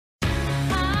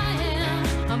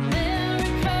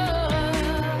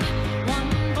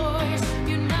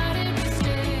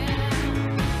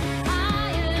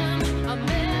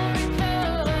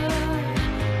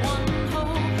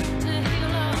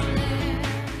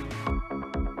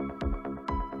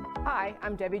Hi,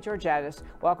 I'm Debbie Georgatos.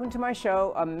 Welcome to my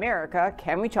show, America,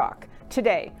 Can We Talk?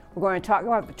 Today, we're going to talk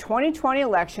about the 2020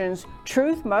 elections,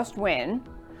 Truth Must Win,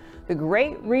 the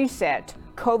Great Reset,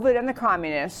 COVID and the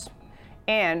Communists,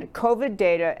 and COVID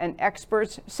data and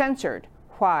experts censored.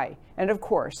 Why? And of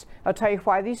course, I'll tell you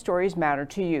why these stories matter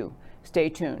to you. Stay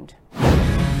tuned.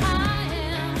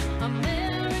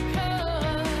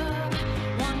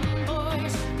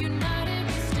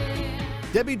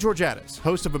 Debbie Georgatos,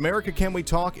 host of America Can We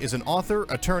Talk, is an author,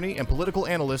 attorney, and political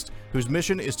analyst whose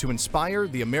mission is to inspire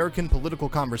the American political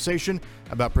conversation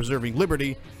about preserving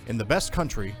liberty in the best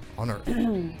country on earth.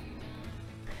 And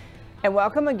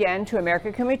welcome again to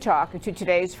America Can We Talk and to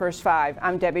today's First Five.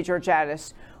 I'm Debbie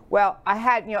Georgatos. Well, I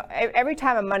had, every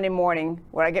time on Monday morning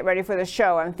when I get ready for the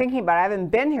show, I'm thinking about I haven't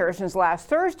been here since last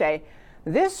Thursday.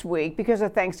 This week, because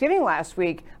of Thanksgiving last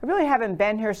week, I really haven't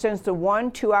been here since the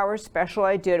 2-hour special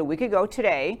I did a week ago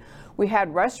today. We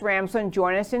had Russ Ramsland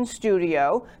join us in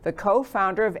studio, the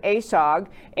co-founder of ASOG,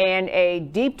 and a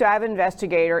deep dive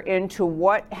investigator into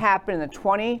what happened in the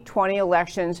 2020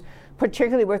 elections,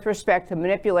 particularly with respect to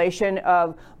manipulation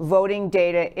of voting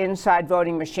data inside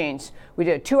voting machines. We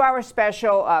did a 2-hour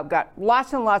special, got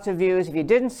lots and lots of views. If you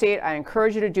didn't see it, I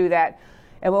encourage you to do that.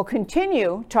 And we'll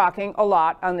continue talking a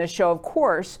lot on this show, of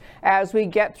course, as we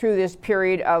get through this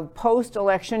period of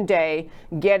post-election day,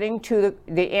 getting to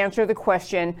the answer to the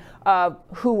question of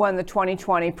who won the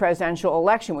 2020 presidential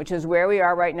election, which is where we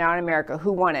are right now in America.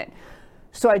 Who won it?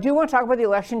 So I do want to talk about the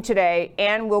election today,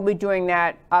 and we'll be doing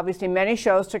that, obviously, many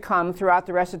shows to come throughout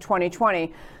the rest of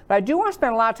 2020. But I do want to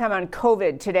spend a lot of time on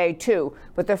COVID today, too.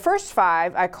 But the first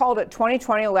five, I called it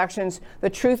 2020 elections, the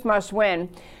truth must win.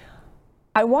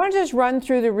 I want to just run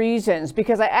through the reasons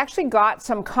because I actually got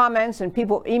some comments and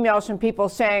emails from people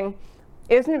saying,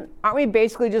 aren't we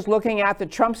basically just looking at the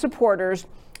Trump supporters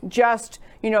just,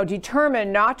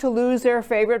 determined not to lose their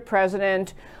favorite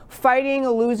president, fighting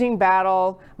a losing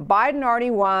battle? Biden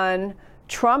already won.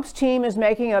 Trump's team is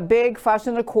making a big fuss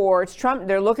in the courts.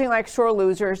 They're looking like sore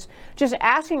losers. Just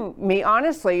asking me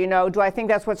honestly, do I think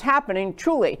that's what's happening?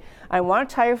 Truly, I want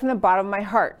to tell you from the bottom of my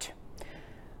heart.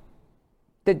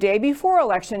 The day before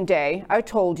Election Day, I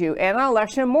told you, and on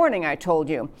Election morning, I told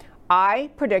you, I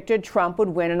predicted Trump would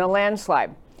win in a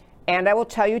landslide. And I will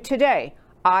tell you today,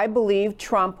 I believe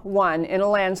Trump won in a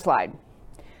landslide.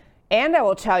 And I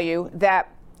will tell you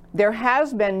that there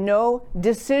has been no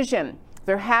decision,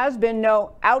 there has been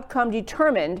no outcome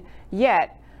determined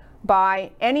yet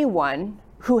by anyone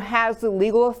who has the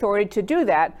legal authority to do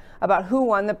that about who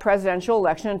won the presidential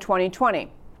election in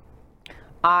 2020.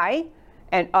 I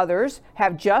and others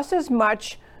have just as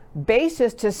much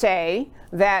basis to say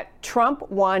that Trump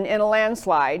won in a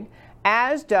landslide,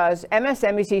 as does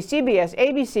MSNBC, CBS,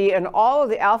 ABC, and all of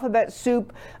the alphabet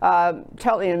soup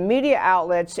media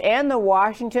outlets, and the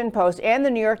Washington Post and the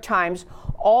New York Times,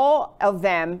 all of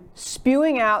them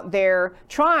spewing out there,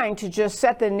 trying to just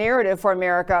set the narrative for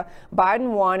America.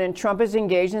 Biden won and Trump is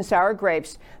engaged in sour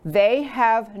grapes. They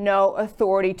have no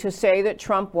authority to say that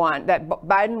Trump won, that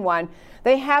Biden won.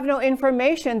 They have no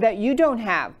information that you don't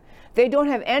have. They don't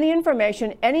have any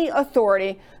information, any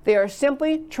authority. They are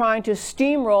simply trying to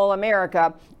steamroll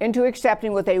America into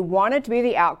accepting what they wanted to be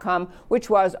the outcome,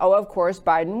 which was, of course,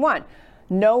 Biden won.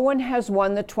 No one has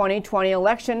won the 2020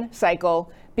 election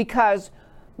cycle because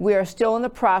we are still in the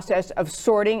process of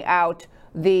sorting out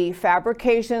the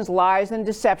fabrications, lies, and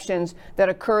deceptions that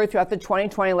occurred throughout the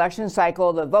 2020 election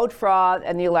cycle, the vote fraud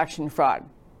and the election fraud.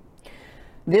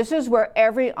 This is where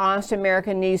every honest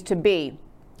American needs to be.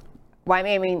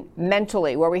 I mean,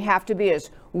 mentally, where we have to be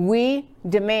is we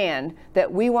demand that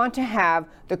we want to have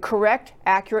the correct,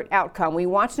 accurate outcome. We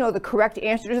want to know the correct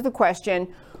answer to the question,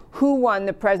 who won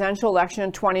the presidential election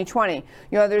in 2020?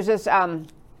 There's this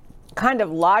kind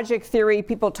of logic theory.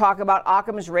 People talk about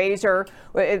Occam's razor.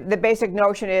 The basic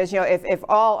notion is,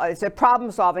 it's a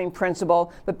problem-solving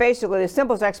principle, but basically the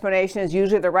simplest explanation is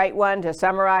usually the right one. To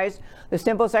summarize the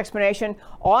simplest explanation,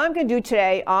 all I'm going to do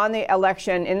today on the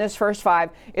election in this first five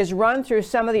is run through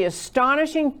some of the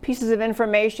astonishing pieces of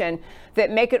information that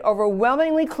make it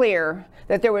overwhelmingly clear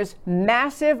that there was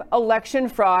massive election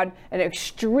fraud, an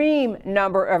extreme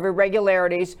number of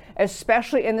irregularities,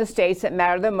 especially in the states that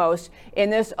matter the most in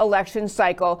this election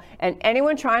cycle. And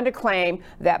anyone trying to claim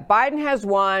that Biden has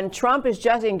won, Trump is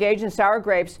just engaged in sour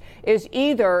grapes, is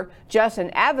either just an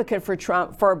advocate for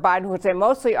Biden, which they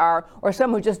mostly are, or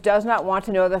someone who just does not want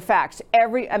to know the facts.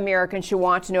 Every American should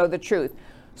want to know the truth.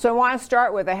 So I want to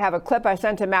start with, I have a clip I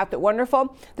sent to Matt that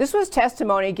Wonderful. This was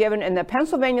testimony given in the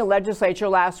Pennsylvania legislature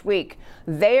last week.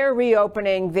 They're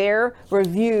reopening their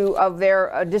review of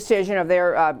their decision of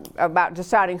their about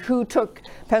deciding who took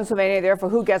Pennsylvania, therefore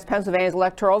who gets Pennsylvania's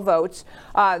electoral votes.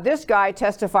 This guy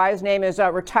testified. His name is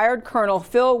retired Colonel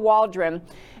Phil Waldron,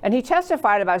 and he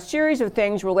testified about a series of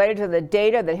things related to the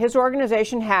data that his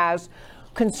organization has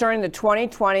concerning the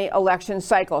 2020 election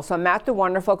cycle. So Matt the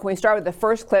Wonderful, can we start with the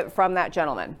first clip from that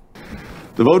gentleman?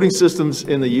 The voting systems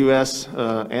in the U.S.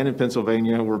 And in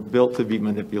Pennsylvania were built to be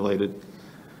manipulated.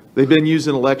 They've been used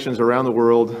in elections around the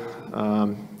world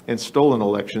and stolen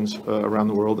elections around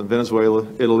the world in Venezuela,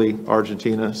 Italy,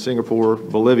 Argentina, Singapore,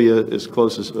 Bolivia as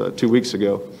close as 2 weeks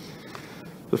ago.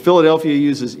 The Philadelphia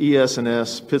uses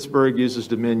ES&S, Pittsburgh uses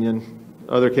Dominion,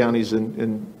 other counties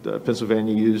in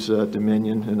Pennsylvania use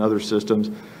Dominion and other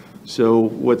systems. So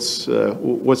what's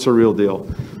the real deal?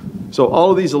 So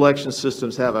all of these election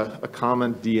systems have a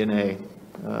common DNA.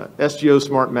 SGO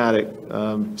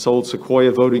Smartmatic sold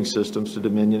Sequoia voting systems to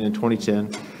Dominion in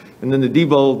 2010. And then the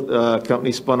Diebold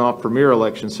company spun off Premier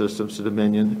Election Systems to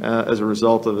Dominion as a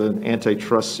result of an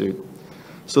antitrust suit.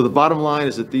 So the bottom line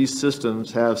is that these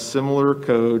systems have similar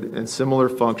code and similar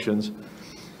functions.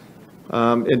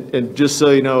 And just so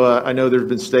you know, I know there have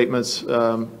been statements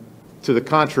to the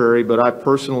contrary, but I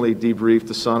personally debriefed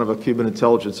the son of a Cuban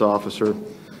intelligence officer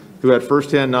who had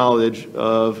firsthand knowledge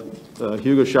of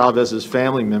Hugo Chavez's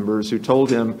family members who told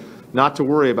him not to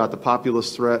worry about the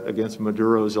populist threat against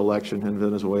Maduro's election in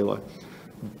Venezuela,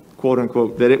 quote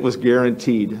unquote, that it was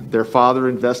guaranteed. Their father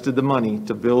invested the money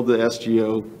to build the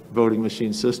SGO voting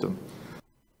machine system.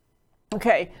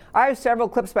 Okay, I have several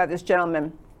clips by this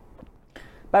gentleman.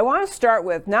 But I want to start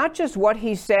with not just what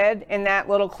he said in that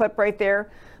little clip right there,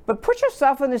 but put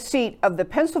yourself in the seat of the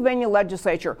Pennsylvania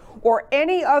legislature or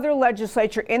any other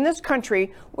legislature in this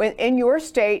country in your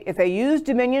state, if they use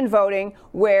Dominion voting,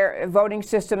 where voting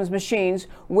systems, machines,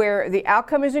 where the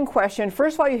outcome is in question.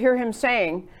 First of all, you hear him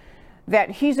saying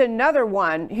that he's another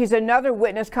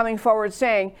witness coming forward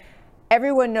saying,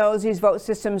 everyone knows these vote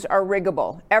systems are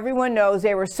riggable. Everyone knows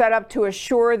they were set up to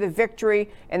assure the victory,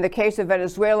 in the case of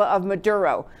Venezuela, of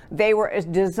Maduro. They were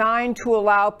designed to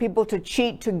allow people to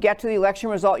cheat to get to the election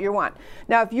result you want.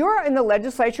 Now, if you're in the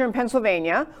legislature in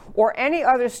Pennsylvania or any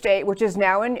other state, which is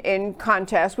now in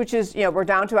contest, which is, we're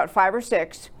down to about 5 or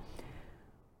 6,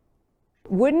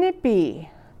 wouldn't it be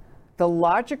the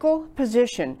logical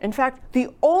position, in fact, the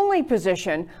only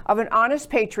position of an honest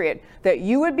patriot, that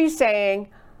you would be saying,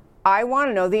 I want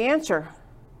to know the answer.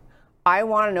 I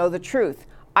want to know the truth.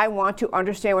 I want to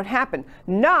understand what happened.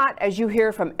 Not, as you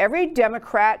hear from every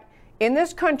Democrat in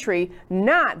this country,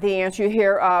 not the answer you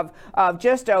hear of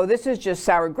just, this is just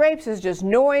sour grapes, this is just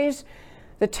noise.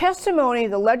 The testimony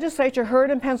the legislature heard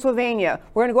in Pennsylvania,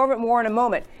 we're going to go over it more in a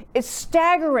moment, it's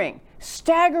staggering,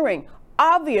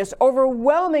 obvious,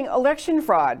 overwhelming election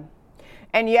fraud.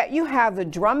 And yet you have the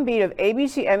drumbeat of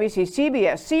ABC, NBC,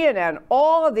 CBS, CNN,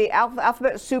 all of the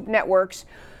alphabet soup networks,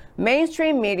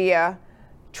 mainstream media,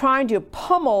 trying to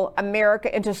pummel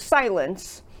America into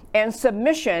silence and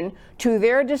submission to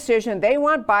their decision. They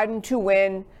want Biden to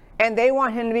win, and they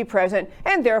want him to be president,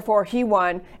 and therefore he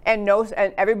won, and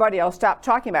everybody else stopped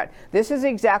talking about it. This is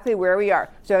exactly where we are.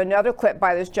 So another clip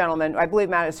by this gentleman. I believe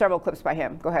Matt has several clips by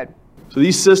him. Go ahead. So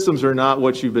these systems are not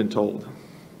what you've been told.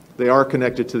 They are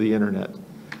connected to the internet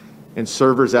and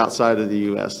servers outside of the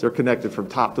U.S. They're connected from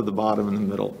top to the bottom in the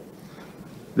middle.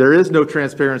 There is no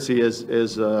transparency,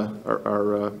 as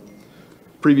our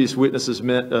previous witnesses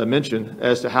mentioned,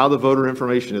 as to how the voter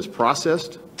information is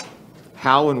processed,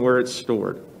 how and where it's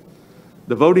stored.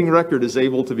 The voting record is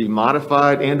able to be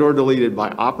modified and or deleted by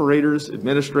operators,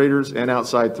 administrators, and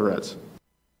outside threats.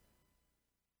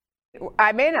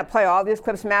 I may not play all these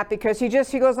clips, Matt, because he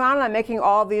goes on and I'm making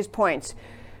all these points.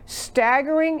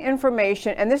 Staggering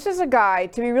information, and this is a guy,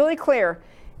 to be really clear,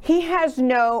 he has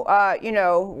no,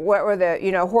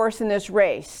 horse in this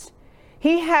race.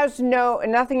 He has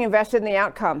nothing invested in the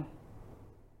outcome.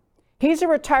 He's a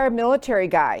retired military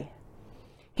guy.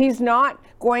 He's not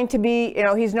going to be,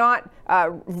 he's not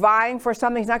vying for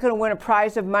something. He's not going to win a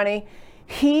prize of money.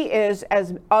 He is,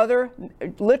 as other,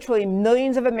 literally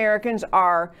millions of Americans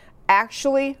are,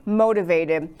 actually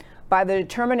motivated by the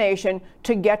determination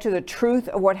to get to the truth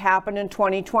of what happened in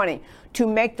 2020, to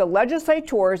make the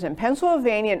legislators in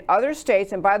Pennsylvania and other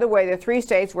states, and by the way, the 3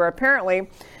 states where apparently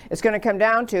it's going to come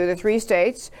down to, the 3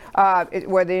 states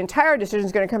where the entire decision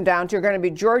is going to come down to, are going to be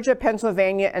Georgia,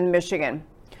 Pennsylvania, and Michigan.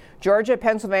 Georgia,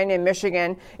 Pennsylvania, and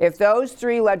Michigan, if those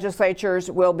three legislatures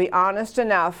will be honest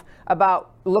enough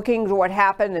about looking to what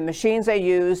happened, the machines they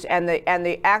used, and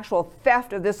the actual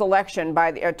theft of this election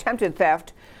by the attempted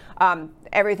theft,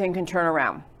 everything can turn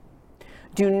around.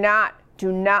 Do not,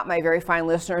 my very fine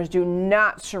listeners, do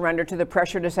not surrender to the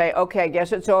pressure to say, okay, I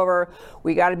guess it's over.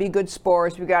 We got to be good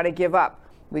sports. We got to give up.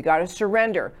 We got to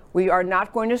surrender. We are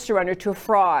not going to surrender to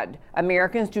fraud.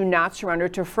 Americans do not surrender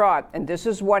to fraud. And this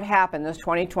is what happened this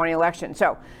 2020 election.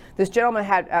 So this gentleman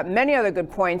had many other good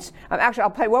points. Actually, I'll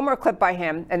play one more clip by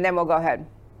him, and then we'll go ahead.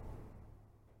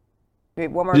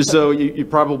 One more Just clip. so you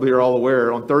probably are all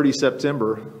aware, on 30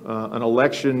 September, an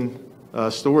election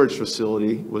storage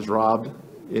facility was robbed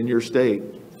in your state.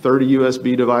 30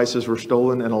 USB devices were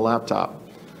stolen and a laptop.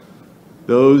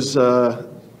 Those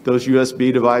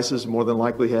USB devices more than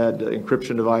likely had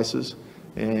encryption devices,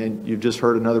 and you've just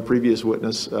heard another previous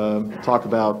witness talk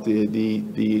about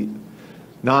the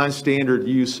non-standard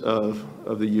use of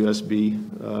the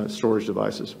USB storage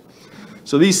devices.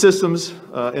 So these systems,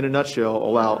 in a nutshell,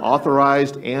 allow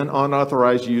authorized and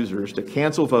unauthorized users to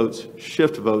cancel votes,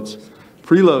 shift votes,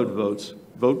 preload votes,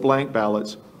 vote blank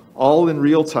ballots, all in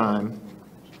real time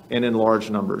and in large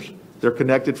numbers. They're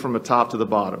connected from the top to the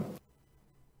bottom.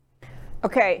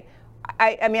 Okay,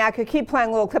 I mean, I could keep playing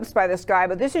little clips by this guy,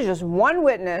 but this is just one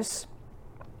witness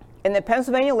in the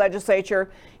Pennsylvania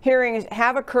legislature. Hearings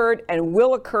have occurred and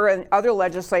will occur in other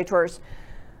legislatures.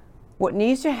 What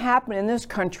needs to happen in this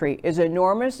country is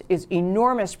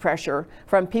enormous pressure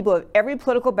from people of every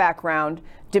political background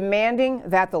demanding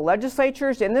that the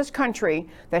legislatures in this country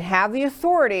that have the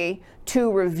authority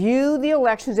to review the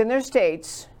elections in their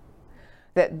states,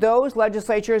 that those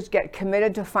legislatures get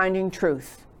committed to finding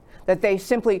truth. That they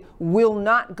simply will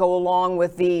not go along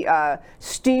with the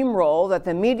steamroll that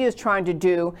the media is trying to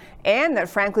do, and that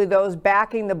frankly those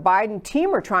backing the Biden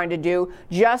team are trying to do,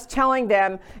 just telling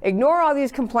them, ignore all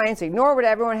these complaints, ignore what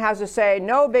everyone has to say,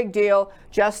 no big deal,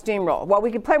 just steamroll. Well,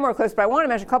 we could play more clips, but I want to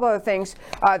mention a couple other things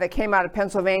that came out of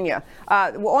Pennsylvania.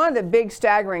 One of the big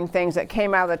staggering things that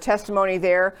came out of the testimony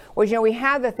there was, we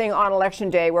had the thing on Election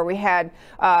Day where we had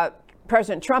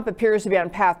President Trump appears to be on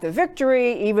path to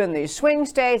victory, even these swing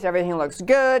states, everything looks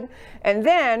good. And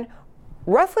then,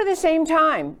 roughly the same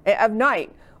time of night,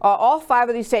 all 5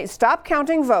 of these states stopped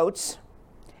counting votes.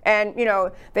 And,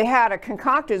 they had a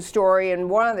concocted story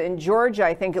in Georgia,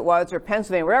 I think it was, or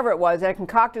Pennsylvania, wherever it was, they had a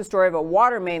concocted story of a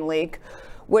water main leak,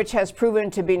 which has proven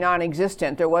to be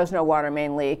non-existent. There was no water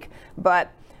main leak.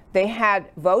 But they had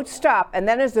votes stop, and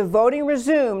then as the voting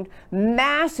resumed,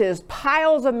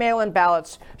 piles of mail-in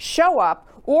ballots show up,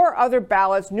 or other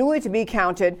ballots newly to be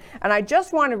counted. And I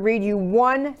just want to read you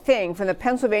one thing from the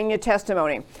Pennsylvania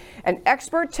testimony. An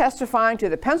expert testifying to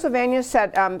the Pennsylvania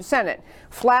Senate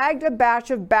flagged a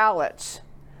batch of ballots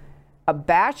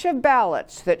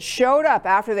that showed up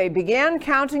after they began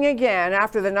counting again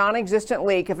after the non-existent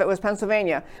leak, if it was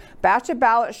Pennsylvania. Batch of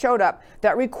ballots showed up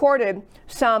that recorded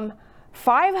some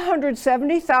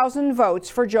 570,000 votes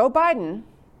for Joe Biden,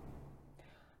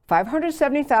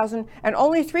 570,000, and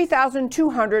only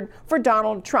 3,200 for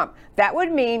Donald Trump. That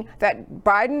would mean that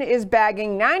Biden is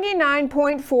bagging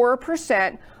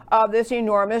 99.4% of this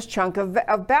enormous chunk of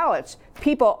ballots.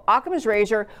 People, Occam's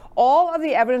razor, all of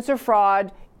the evidence of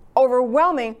fraud,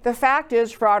 overwhelming, the fact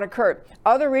is fraud occurred.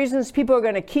 Other reasons people are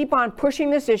going to keep on pushing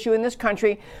this issue in this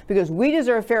country, because we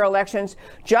deserve fair elections,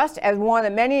 just as one of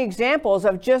the many examples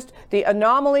of just the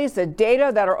anomalies, the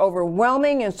data that are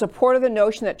overwhelming in support of the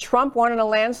notion that Trump won in a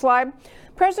landslide.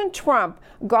 President Trump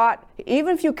got,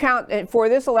 even if you count for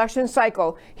this election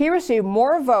cycle, he received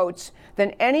more votes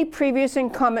than any previous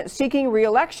incumbent seeking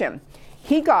re-election.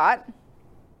 He got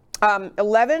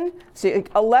 11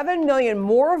 million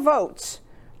more votes.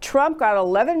 Trump got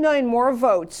 11 million more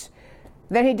votes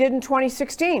than he did in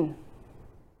 2016.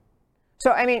 So,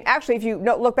 I mean, actually, if you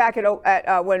look back at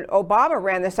when Obama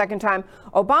ran the second time,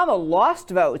 Obama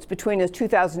lost votes between his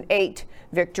 2008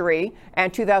 victory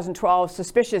and 2012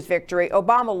 suspicious victory.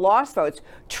 Obama lost votes.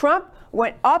 Trump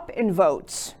went up in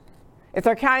votes. If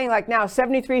they're counting like now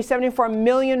 73, 74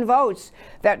 million votes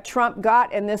that Trump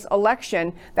got in this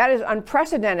election, that is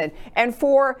unprecedented. And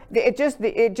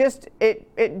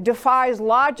it defies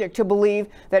logic to believe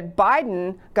that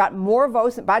Biden got more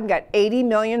votes. Biden got 80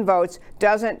 million votes.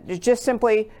 It just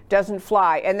simply doesn't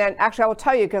fly. And then actually I will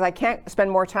tell you, because I can't spend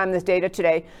more time on this data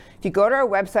today, if you go to our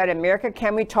website,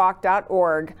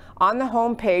 americacanwetalk.org, on the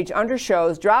home page under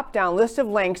shows, drop down list of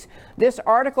links, this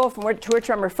article to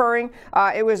which I'm referring,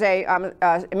 it was a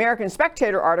American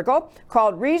Spectator article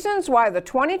called Reasons Why the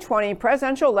 2020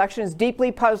 Presidential Election is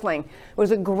Deeply Puzzling. It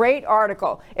was a great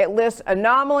article. It lists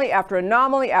anomaly after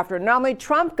anomaly after anomaly.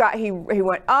 Trump he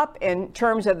went up in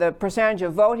terms of the percentage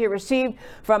of vote he received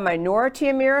from minority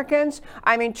Americans.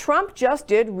 I mean, Trump just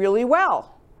did really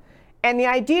well. And the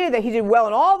idea that he did well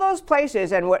in all those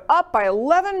places and went up by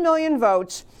 11 million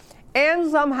votes, and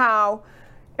somehow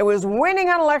it was winning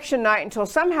on election night until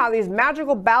somehow these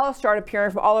magical ballots start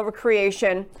appearing from all over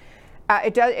creation.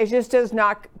 It just does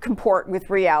not comport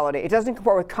with reality. It doesn't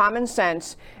comport with common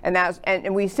sense,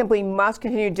 and we simply must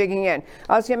continue digging in.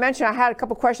 I was going to mention, I had a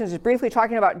couple questions just briefly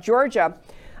talking about Georgia.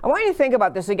 I want you to think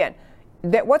about this again.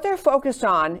 That what they're focused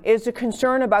on is the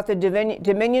concern about the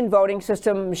Dominion voting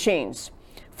system machines.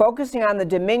 Focusing on the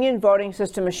Dominion voting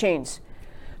system machines.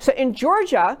 So in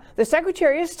Georgia, the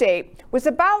Secretary of State was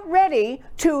about ready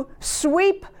to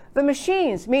sweep the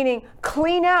machines, meaning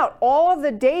clean out all of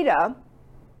the data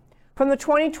from the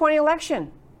 2020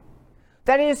 election.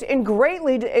 That is in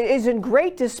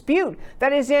great dispute.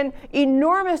 That is in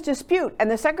enormous dispute. And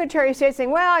the Secretary of State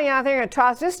saying, well, yeah, they're going to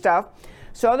toss this stuff.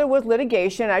 So there was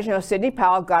litigation. As you know, Sidney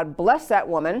Powell, God bless that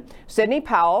woman, Sidney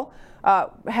Powell,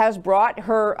 has brought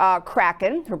her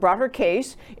brought her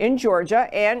case in Georgia,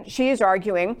 and she is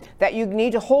arguing that you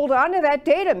need to hold on to that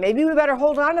data.Maybe we better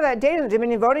hold on to that data in the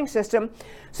Dominion voting system.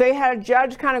 So you had a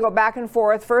judge kind of go back and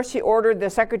forth. First, he ordered the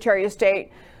Secretary of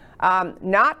State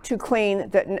not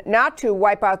to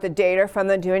wipe out the data from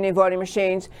the Dominion voting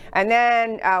machines, and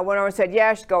then went over and said,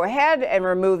 yes, go ahead and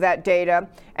remove that data.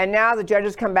 And now the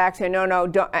judges come back saying, no,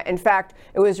 don't. In fact,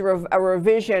 it was a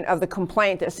revision of the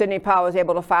complaint that Sidney Powell was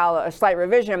able to file, a slight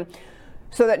revision,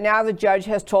 so that now the judge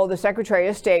has told the Secretary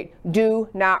of State, do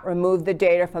not remove the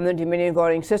data from the Dominion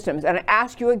voting systems. And I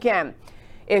ask you again,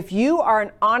 if you are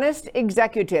an honest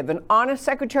executive, an honest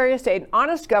Secretary of State, an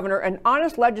honest governor, an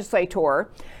honest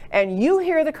legislator, and you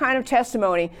hear the kind of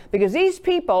testimony, because these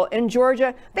people in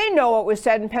Georgia, they know what was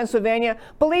said in Pennsylvania.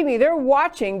 Believe me, they're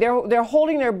watching, they're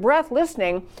holding their breath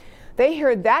listening. They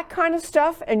hear that kind of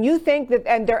stuff, and you think that,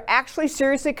 and they're actually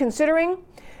seriously considering,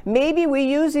 maybe we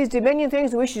use these Dominion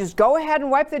things and we should just go ahead and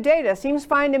wipe the data. Seems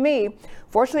fine to me.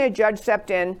 Fortunately, a judge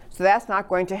stepped in, so that's not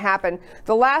going to happen.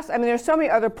 There's so many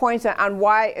other points on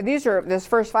why, this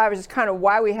first five is just kind of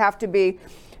why we have to be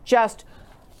just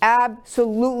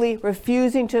absolutely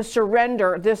refusing to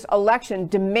surrender this election,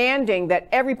 demanding that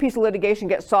every piece of litigation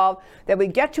gets solved, that we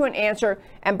get to an answer.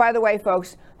 And by the way,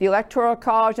 folks, the Electoral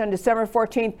College on December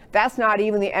 14th, that's not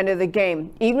even the end of the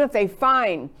game. Even if the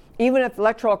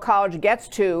Electoral College gets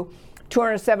to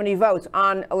 270 votes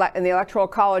in the Electoral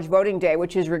College voting day,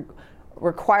 which is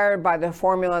required by the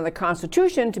formula in the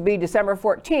Constitution to be December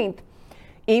 14th,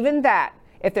 even that,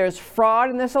 if there's fraud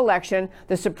in this election,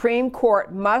 the Supreme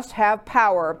Court must have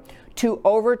power to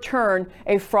overturn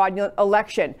a fraudulent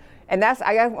election. And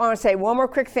I want to say one more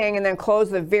quick thing and then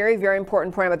close the very, very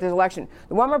important point about this election.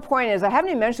 The one more point is, I haven't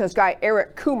even mentioned this guy,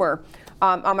 Eric Coomer,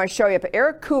 on my show yet, but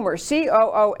Eric Coomer,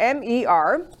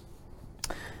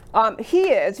 Coomer. He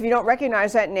is, if you don't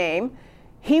recognize that name,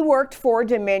 he worked for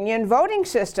Dominion Voting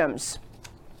Systems.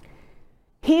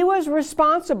 He was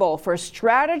responsible for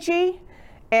strategy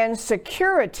and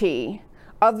security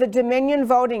of the Dominion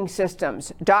voting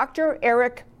systems. Dr.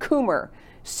 Eric Coomer,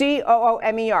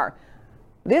 Coomer.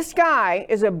 This guy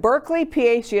is a Berkeley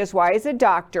PhD. That's why he's a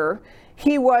doctor.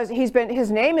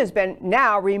 His name has been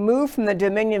now removed from the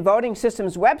Dominion voting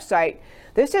systems website.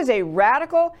 This is a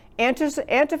radical,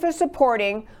 Antifa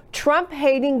supporting, Trump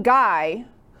hating guy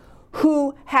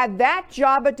who had that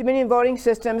job at Dominion voting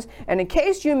systems. And in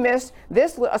case you missed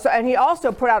this, and he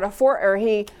also put out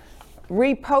he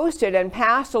reposted and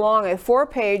passed along a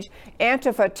 4-page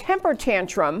Antifa temper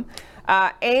tantrum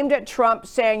aimed at Trump,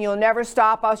 saying, you'll never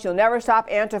stop us, you'll never stop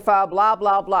Antifa, blah,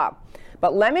 blah, blah.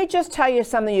 But let me just tell you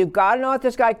something you've got to know about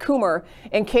this guy, Coomer,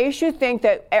 in case you think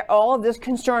that all of this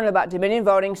concern about Dominion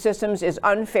voting systems is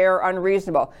unfair,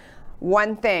 unreasonable.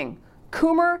 One thing,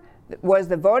 Coomer was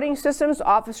the voting systems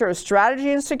officer of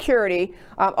strategy and security,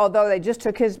 although they just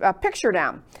took his picture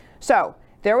down. So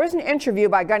there was an interview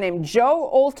by a guy named Joe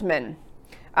Altman,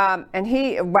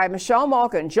 by Michelle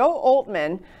Malkin. Joe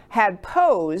Altman had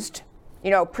posed,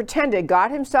 got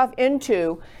himself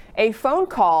into a phone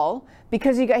call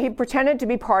because he pretended to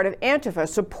be part of Antifa,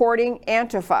 supporting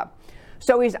Antifa.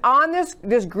 So he's on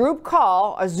this group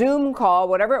call, a Zoom call,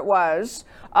 whatever it was,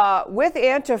 with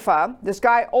Antifa, this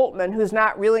guy Altman, who's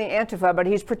not really Antifa, but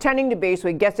he's pretending to be. So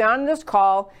he gets on this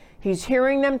call, He's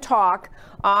hearing them talk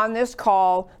on this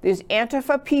call, these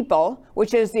Antifa people,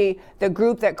 which is the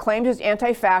group that claims is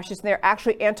anti-fascist, and they're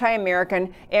actually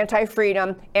anti-American,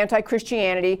 anti-freedom,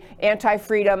 anti-Christianity,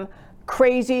 anti-freedom,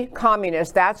 crazy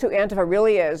communists. That's who Antifa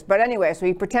really is. But anyway, so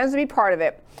he pretends to be part of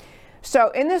it.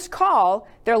 So in this call,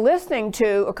 they're listening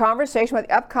to a conversation about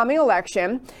the upcoming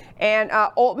election, and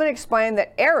Altman explained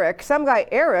that some guy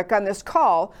Eric on this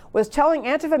call was telling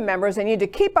Antifa members they need to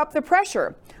keep up the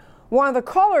pressure. One of the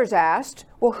callers asked,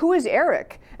 well, who is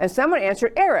Eric? And someone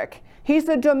answered, Eric. He's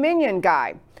the Dominion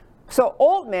guy. So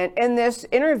Altman, in this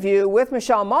interview with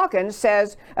Michelle Malkin,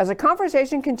 says, as the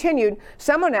conversation continued,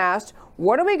 someone asked,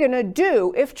 what are we going to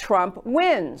do if Trump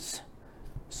wins?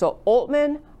 So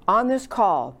Altman on this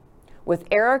call with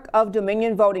Eric of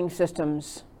Dominion Voting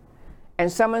Systems, and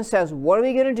someone says, what are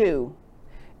we going to do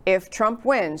if Trump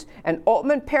wins? And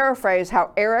Altman paraphrased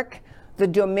how Eric, the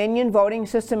Dominion Voting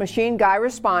System machine guy,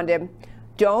 responded,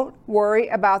 don't worry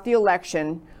about the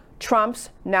election. Trump's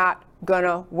not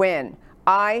gonna win.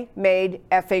 I made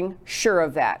effing sure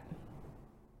of that.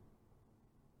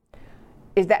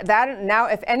 Is that now,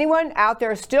 if anyone out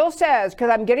there still says, because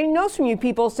I'm getting notes from you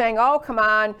people saying, oh, come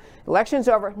on, election's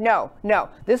over. No.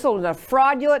 This was a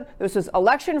fraudulent, this is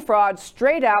election fraud,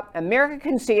 straight out. America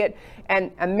can see it,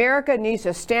 and America needs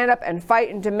to stand up and fight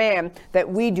and demand that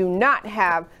we do not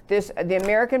have the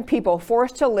American people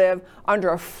forced to live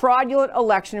under a fraudulent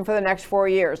election for the next 4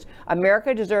 years.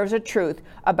 America deserves the truth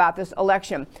about this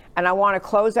election. And I want to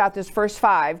close out this first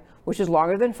 5, which is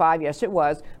longer than 5, yes it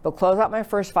was, but close out my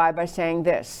first 5 by saying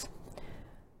this.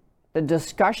 The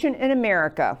discussion in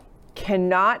America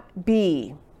cannot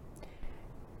be,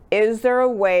 is there a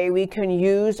way we can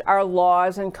use our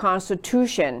laws and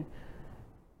Constitution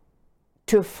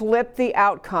to flip the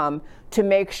outcome to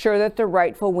make sure that the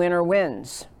rightful winner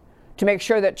wins? To make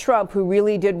sure that Trump, who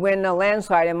really did win a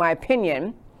landslide in my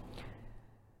opinion,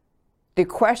 the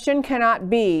question cannot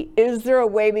be, is there a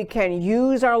way we can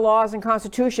use our laws and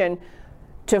Constitution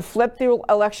to flip the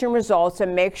election results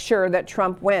and make sure that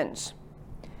Trump wins?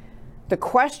 The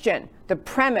question, the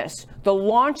premise, the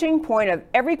launching point of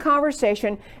every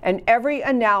conversation and every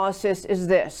analysis is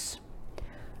this.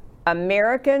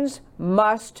 Americans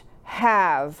must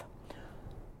have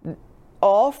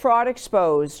all fraud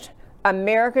exposed.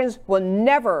 Americans will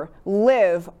never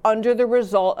live under the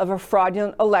result of a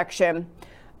fraudulent election.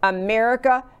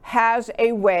 America has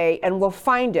a way and will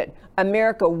find it.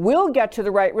 America will get to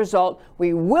the right result.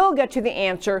 We will get to the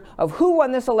answer of who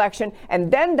won this election,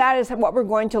 and then that is what we're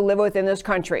going to live with in this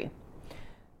country.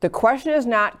 The question is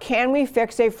not, can we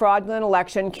fix a fraudulent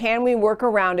election? Can we work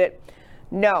around it?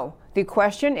 No. The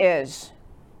question is,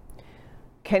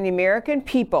 can the American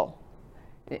people,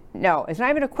 no, it's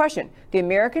not even a question. The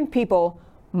American people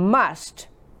must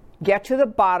get to the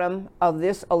bottom of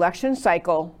this election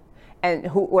cycle, and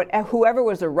whoever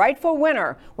was the rightful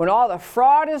winner, when all the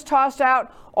fraud is tossed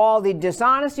out, all the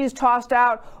dishonesty is tossed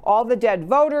out, all the dead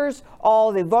voters,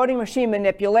 all the voting machine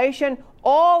manipulation,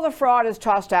 all the fraud is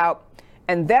tossed out,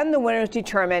 and then the winner is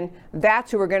determined,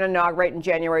 that's who we're going to inaugurate on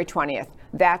January 20th.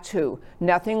 That's who,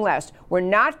 nothing less. We're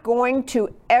not going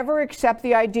to ever accept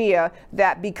the idea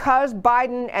that because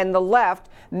Biden and the left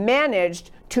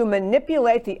managed to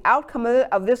manipulate the outcome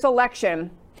of this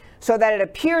election so that it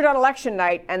appeared on election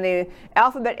night and the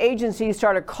alphabet agencies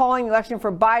started calling the election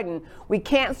for Biden, we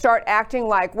can't start acting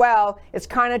like, well, it's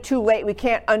kind of too late, we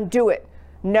can't undo it.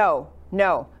 No.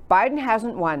 Biden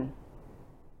hasn't won.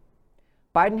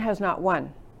 Biden has not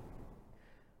won.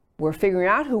 We're figuring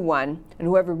out who won, and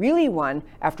whoever really won,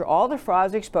 after all the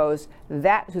frauds exposed,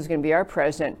 that's who's going to be our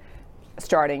president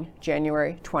starting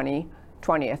January 20th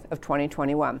of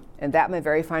 2021. And that, my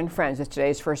very fine friends, is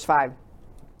today's First Five.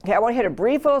 Okay, I want to hit a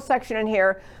brief little section in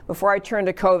here before I turn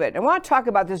to COVID. I want to talk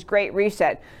about this great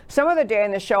reset. Some other day in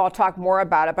the show, I'll talk more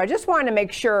about it, but I just wanted to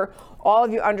make sure all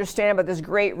of you understand about this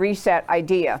great reset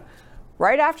idea.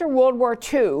 Right after World War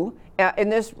II, in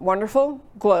this wonderful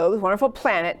globe, this wonderful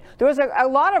planet, there was a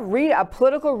lot of a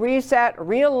political reset,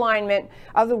 realignment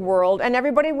of the world, and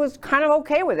everybody was kind of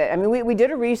okay with it. I mean, we did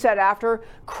a reset after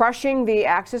crushing the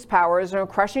Axis powers,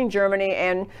 crushing Germany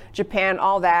and Japan,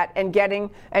 all that, and getting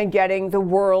the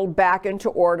world back into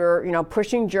order,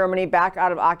 pushing Germany back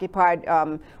out of occupied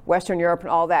Western Europe and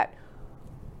all that.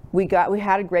 We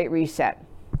had a great reset.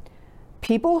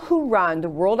 People who run the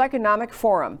World Economic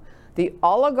Forum, the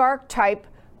oligarch type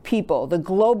people, the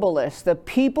globalists, the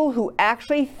people who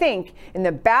actually think in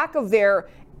the back of their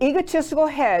egotistical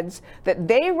heads that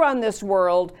they run this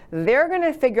world, they're going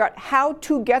to figure out how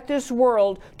to get this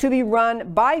world to be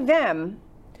run by them.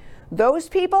 Those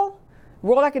people,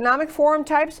 World Economic Forum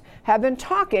types, have been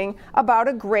talking about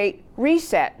a great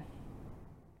reset.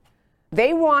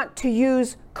 They want to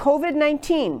use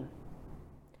COVID-19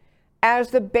 as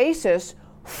the basis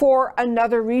for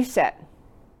another reset.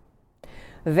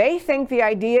 They think the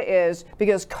idea is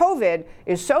because COVID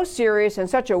is so serious and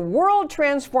such a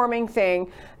world-transforming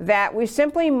thing that we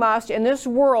simply must, in this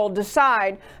world,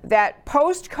 decide that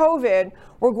post-COVID,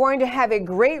 we're going to have a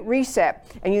great reset.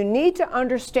 And you need to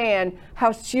understand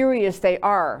how serious they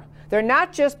are. They're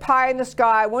not just pie in the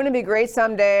sky, wouldn't it be great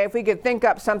someday if we could think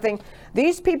up something.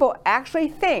 These people actually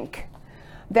think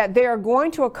that they are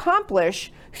going to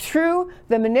accomplish through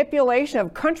the manipulation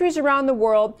of countries around the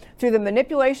world, through the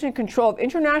manipulation and control of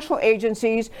international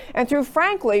agencies, and through,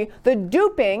 frankly, the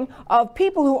duping of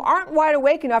people who aren't wide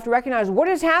awake enough to recognize what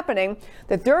is happening,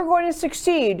 that they're going to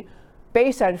succeed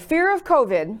based on fear of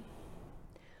COVID,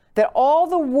 that all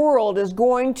the world is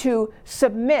going to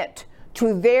submit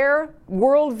to their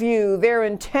worldview, their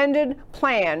intended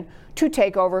plan to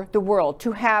take over the world,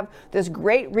 to have this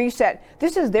great reset.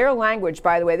 This is their language,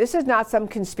 by the way. This is not some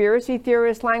conspiracy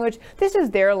theorist language. This is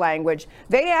their language.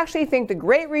 They actually think the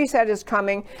great reset is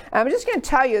coming. I'm just going to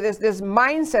tell you this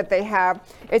mindset they have.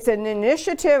 It's an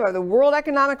initiative of the World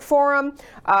Economic Forum.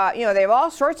 They have all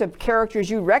sorts of characters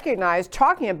you recognize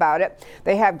talking about it.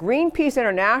 They have Greenpeace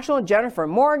International, Jennifer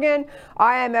Morgan,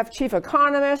 IMF chief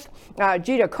economist,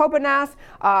 Gita Kopinath,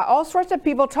 all sorts of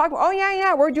people talking, oh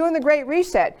yeah, we're doing the great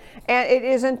reset. And it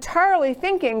is entirely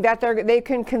thinking that they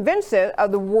can convince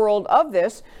the world of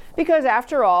this because,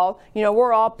 after all,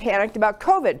 we're all panicked about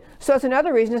COVID. So it's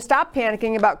another reason to stop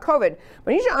panicking about COVID.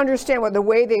 But you need to understand the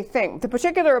way they think. The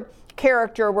particular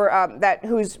character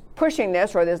who's pushing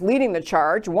this or is leading the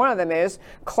charge, one of them is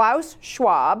Klaus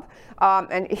Schwab.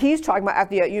 And he's talking about at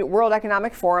the World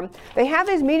Economic Forum. They have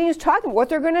these meetings talking about what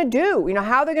they're going to do,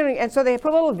 how they're going to, and so they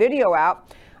put a little video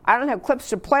out. I don't have clips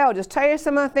to play. I'll just tell you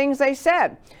some of the things they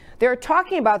said. They're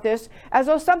talking about this as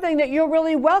though something that you'll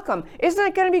really welcome. Isn't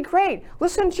it going to be great?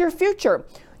 Listen to your future.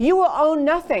 You will own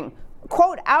nothing.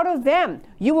 Quote out of them.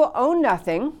 You will own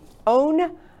nothing.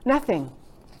 Own nothing.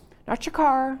 Not your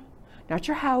car, not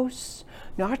your house,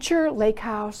 not your lake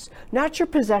house, not your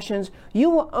possessions.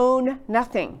 You will own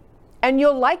nothing. And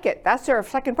you'll like it. That's their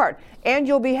second part. And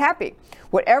you'll be happy.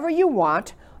 Whatever you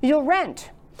want, you'll rent.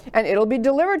 And it'll be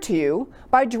delivered to you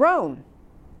by drone.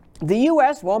 The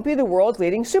U.S. won't be the world's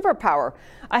leading superpower.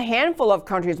 A handful of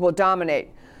countries will dominate.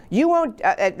 You won't,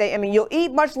 you'll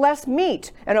eat much less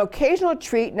meat, an occasional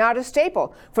treat, not a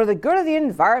staple, for the good of the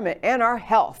environment and our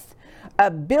health.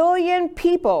 1 billion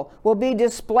people will be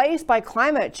displaced by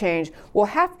climate change. We'll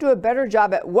have to do a better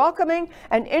job at welcoming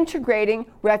and integrating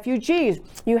refugees.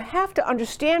 You have to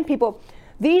understand, people,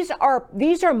 these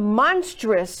are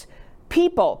monstrous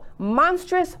people,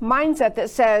 monstrous mindset that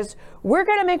says we're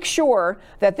going to make sure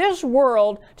that this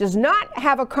world does not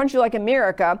have a country like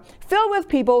America filled with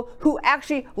people who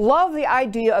actually love the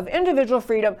idea of individual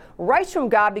freedom, rights from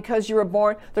God because you were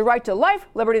born, the right to life,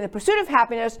 liberty, and the pursuit of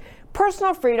happiness,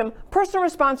 personal freedom, personal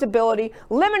responsibility,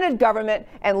 limited government,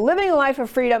 and living a life of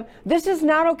freedom. This is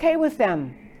not okay with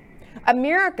them.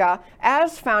 America,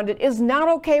 as founded, is not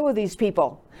okay with these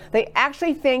people. They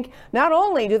actually think, not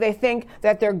only do they think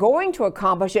that they're going to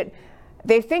accomplish it,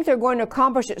 they think they're going to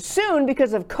accomplish it soon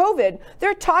because of COVID.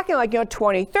 They're talking like,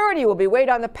 2030 will be way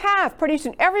down the path. Pretty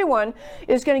soon everyone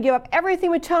is going to give up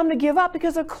everything we tell them to give up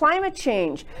because of climate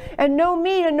change. And no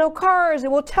meat and no cars,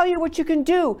 and we'll tell you what you can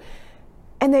do.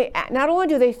 And they not only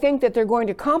do they think that they're going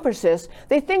to accomplish this,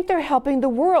 they think they're helping the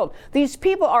world. These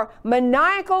people are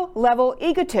maniacal level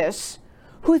egotists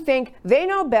who think they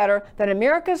know better than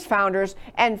America's founders,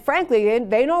 and frankly,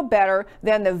 they know better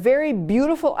than the very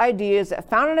beautiful ideas that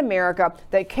founded America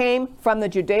that came from the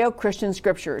Judeo-Christian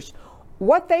scriptures.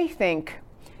 What they think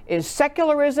is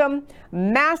secularism,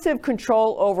 massive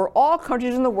control over all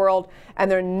countries in the world, and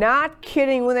they're not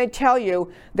kidding when they tell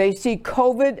you they see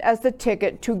COVID as the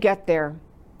ticket to get there.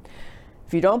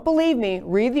 If you don't believe me,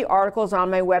 read the articles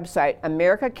on my website,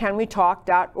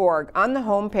 americacanwetalk.org. On the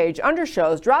homepage, under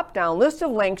shows, drop down, list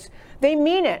of links. They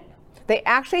mean it. They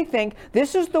actually think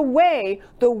this is the way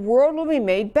the world will be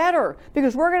made better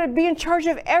because we're going to be in charge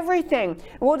of everything.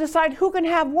 And we'll decide who can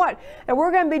have what. And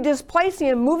we're going to be displacing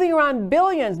and moving around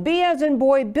billions, B as in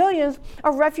boy, billions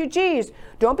of refugees.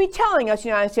 Don't be telling us,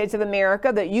 United States of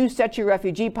America, that you set your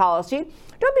refugee policy.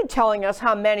 Don't be telling us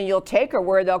how many you'll take or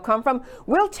where they'll come from.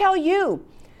 We'll tell you.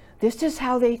 This is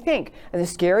how they think. And the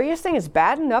scariest thing is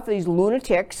bad enough that these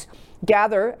lunatics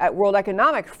gather at World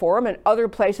Economic Forum and other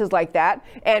places like that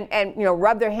and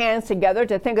rub their hands together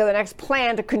to think of the next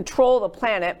plan to control the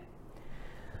planet.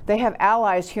 They have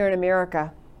allies here in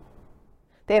America.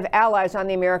 They have allies on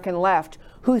the American left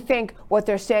who think what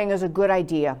they're saying is a good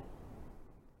idea.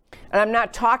 And I'm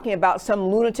not talking about some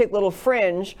lunatic little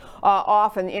fringe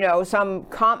off in, some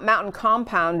mountain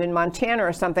compound in Montana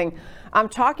or something. I'm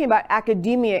talking about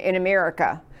academia in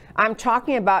America. I'm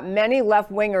talking about many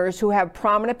left-wingers who have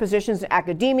prominent positions in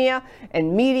academia,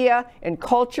 in media, in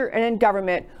culture, and in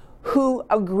government who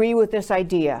agree with this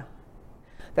idea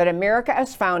that America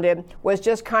as founded was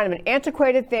just kind of an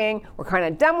antiquated thing. We're kind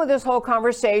of done with this whole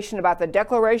conversation about the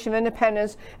Declaration of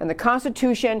Independence and the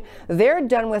Constitution. They're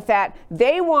done with that.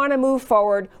 They want to move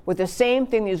forward with the same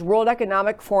thing these World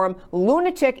Economic Forum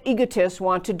lunatic egotists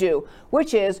want to do,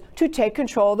 which is to take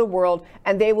control of the world,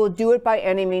 and they will do it by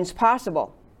any means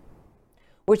possible,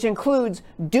 which includes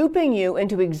duping you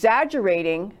into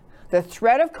exaggerating the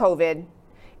threat of COVID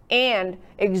and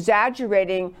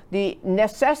exaggerating the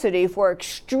necessity for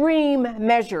extreme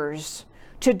measures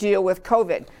to deal with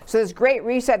COVID. So this great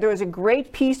reset, there was a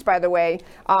great piece, by the way,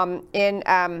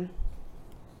 in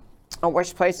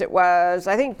which place it was,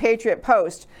 I think Patriot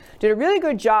Post did a really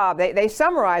good job. They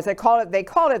summarized, they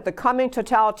called it the coming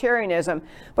totalitarianism,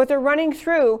 but they're running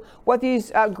through what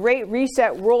these great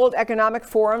reset World Economic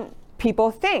Forum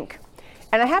people think.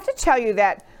 And I have to tell you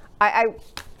that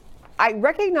I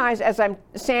recognize, as I'm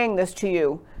saying this to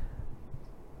you,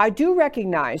 I do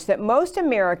recognize that most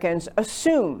Americans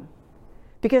assume,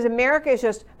 because America is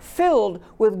just filled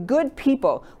with good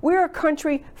people. We're a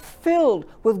country filled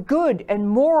with good and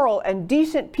moral and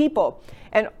decent people.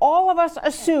 And all of us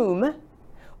assume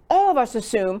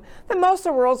that most of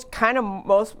the world's kind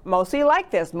of mostly like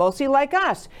this, mostly like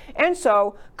us. And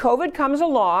so COVID comes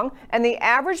along and the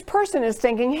average person is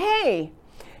thinking, hey,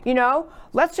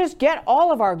 let's just get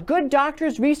all of our good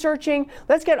doctors researching.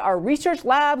 Let's get our research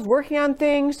labs working on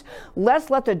things.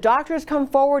 Let's let the doctors come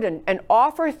forward and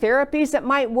offer therapies that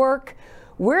might work.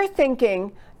 We're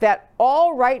thinking that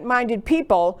all right-minded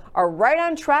people are right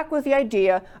on track with the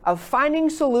idea of finding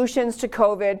solutions to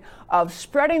COVID, of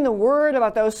spreading the word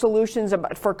about those solutions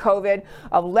for COVID,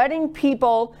 of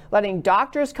letting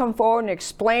doctors come forward and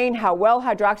explain how well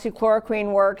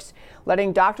hydroxychloroquine works,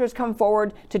 letting doctors come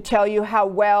forward to tell you how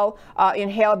well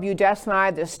inhaled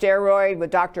budesonide, the steroid,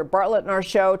 with Dr. Bartlett in our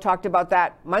show, talked about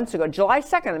that months ago. July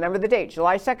 2nd, I remember the date,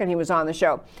 July 2nd he was on the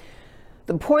show.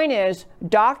 The point is,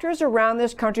 doctors around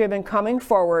this country have been coming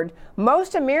forward.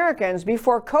 Most Americans,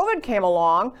 before COVID came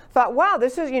along, thought, wow,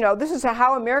 this is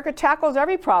how America tackles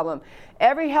every problem.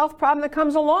 Every health problem that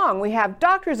comes along, we have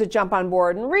doctors that jump on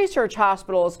board, and research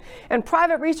hospitals, and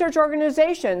private research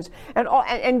organizations,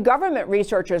 and government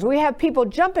researchers. We have people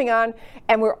jumping on,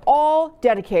 and we're all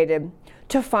dedicated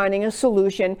to finding a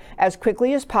solution as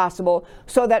quickly as possible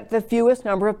so that the fewest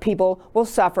number of people will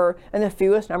suffer and the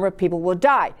fewest number of people will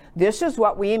die. This is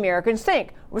what we Americans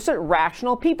think. We're sort of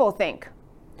rational people think.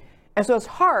 And so it's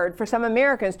hard for some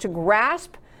Americans to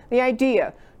grasp the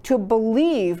idea, to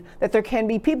believe that there can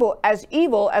be people as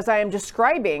evil as I am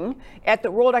describing at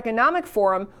the World Economic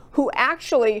Forum who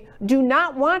actually do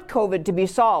not want COVID to be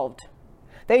solved.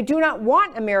 They do not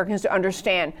want Americans to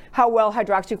understand how well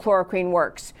hydroxychloroquine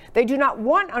works. They do not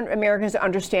want Americans to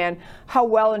understand how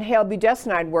well inhaled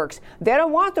budesonide works. They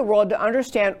don't want the world to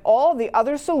understand all the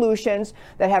other solutions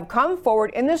that have come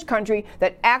forward in this country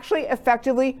that actually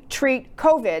effectively treat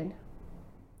COVID,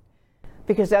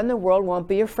 because then the world won't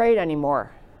be afraid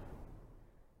anymore.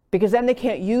 Because then they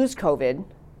can't use COVID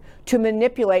to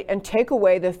manipulate and take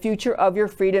away the future of your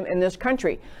freedom in this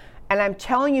country. And I'm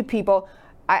telling you, people,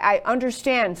 I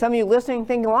understand some of you listening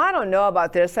thinking, well, I don't know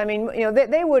about this. I mean,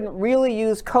 they wouldn't really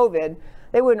use COVID.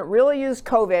 They wouldn't really use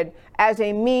COVID as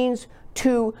a means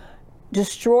to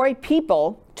destroy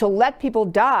people, to let people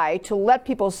die, to let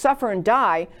people suffer and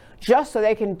die, just so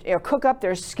they can cook up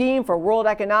their scheme for World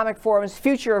Economic Forum's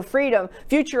future of freedom,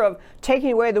 future of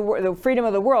taking away the freedom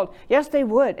of the world. Yes, they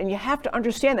would. And you have to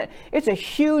understand that. It's a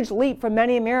huge leap for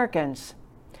many Americans.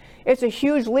 It's a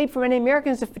huge leap for many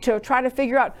Americans to try to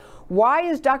figure out, why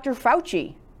is Dr.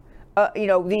 Fauci,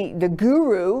 the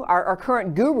guru, our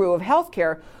current guru of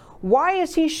healthcare, why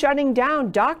is he shutting down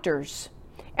doctors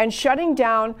and shutting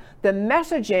down the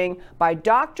messaging by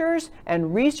doctors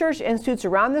and research institutes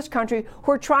around this country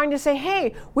who are trying to say,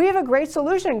 hey, we have a great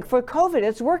solution for COVID,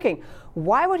 it's working?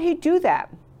 Why would he do that?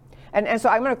 And so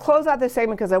I'm going to close out this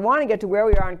segment because I want to get to where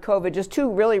we are on COVID. Just two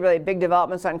really, really big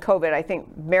developments on COVID I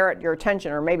think merit your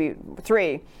attention, or maybe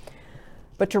three.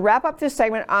 But to wrap up this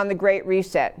segment on the Great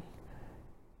Reset,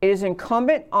 it is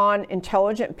incumbent on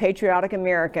intelligent, patriotic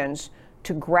Americans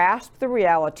to grasp the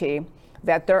reality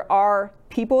that there are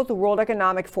people at the World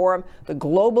Economic Forum, the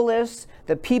globalists,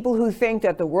 the people who think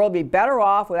that the world would be better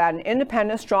off without an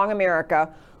independent, strong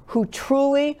America, who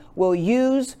truly will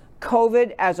use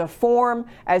COVID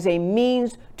as a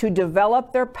means to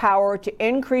develop their power, to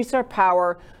increase their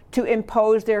power, to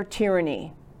impose their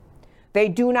tyranny. They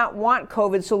do not want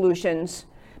COVID solutions,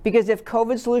 because if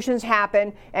COVID solutions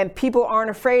happen and people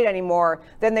aren't afraid anymore,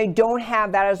 then they don't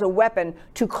have that as a weapon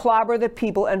to clobber the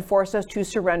people and force us to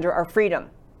surrender our freedom.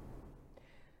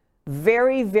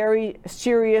 Very, very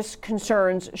serious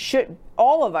concerns.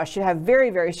 All of us should have very,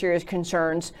 very serious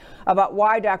concerns about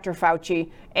why Dr.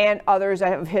 Fauci and others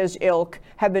of his ilk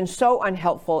have been so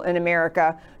unhelpful in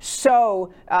America,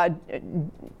 so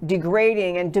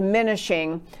degrading and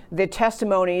diminishing the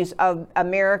testimonies of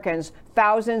Americans.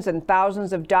 Thousands and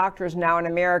thousands of doctors now in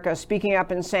America speaking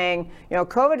up and saying,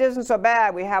 COVID isn't so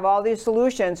bad. We have all these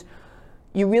solutions.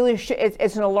 You really should.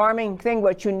 It's an alarming thing,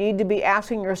 but you need to be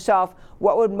asking yourself,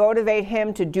 what would motivate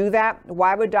him to do that?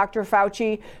 Why would Dr.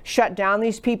 Fauci shut down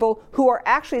these people who are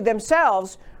actually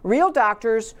themselves real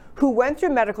doctors who went through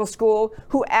medical school,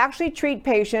 who actually treat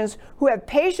patients, who have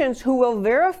patients who will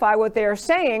verify what they are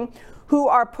saying, who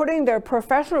are putting their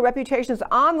professional reputations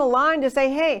on the line to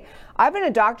say, hey, I've been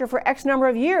a doctor for X number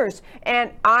of years,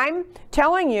 and I'm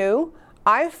telling you,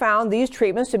 I've found these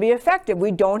treatments to be effective.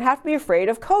 We don't have to be afraid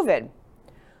of COVID.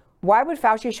 Why would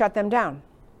Fauci shut them down?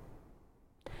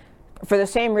 For the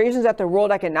same reasons that the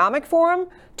World Economic Forum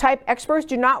type experts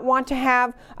do not want to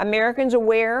have Americans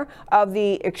aware of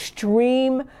the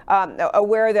extreme,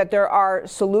 aware that there are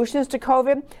solutions to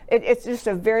COVID. It's just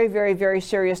a very, very, very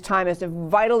serious time. It's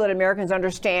vital that Americans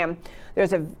understand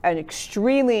there's an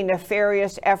extremely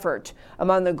nefarious effort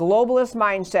among the globalist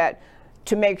mindset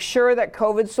to make sure that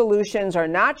COVID solutions are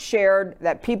not shared,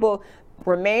 that people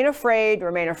remain afraid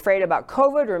about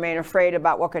COVID, remain afraid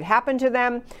about what could happen to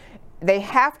them. They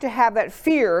have to have that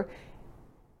fear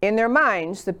in their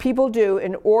minds, the people do,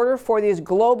 in order for these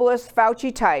globalist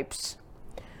Fauci types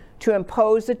to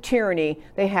impose the tyranny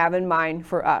they have in mind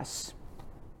for us.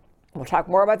 We'll talk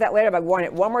more about that later, but I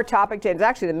wanted one more topic today. It's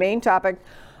actually the main topic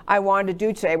I wanted to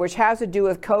do today, which has to do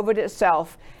with COVID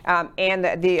itself and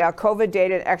the COVID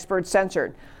data experts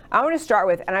censored. I want to start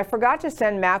with, and I forgot to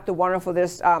send Matt the Wonderful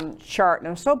this chart, and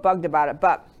I'm so bugged about it,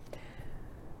 but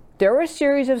there were a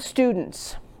series of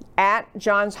students at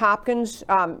Johns Hopkins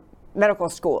Medical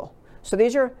School. So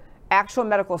these are actual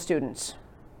medical students.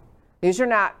 These are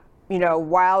not,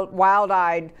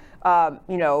 wild-eyed,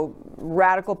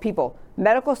 radical people.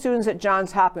 Medical students at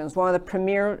Johns Hopkins, one of the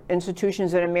premier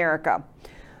institutions in America.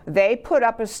 They put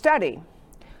up a study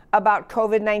about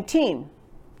COVID-19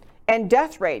 and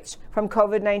death rates from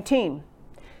COVID-19.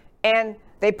 And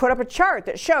they put up a chart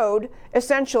that showed,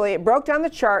 essentially, it broke down the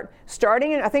chart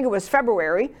starting in, I think it was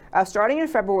February,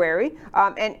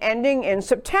 and ending in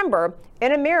September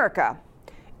in America.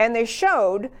 And they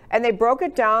showed, and they broke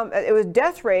it down, it was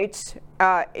death rates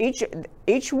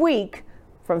each week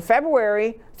from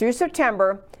February through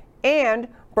September, and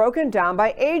broken down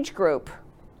by age group.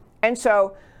 And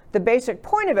so the basic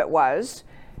point of it was,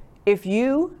 if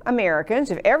you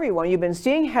Americans, if everyone, you've been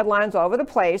seeing headlines all over the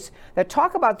place that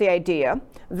talk about the idea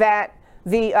that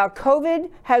the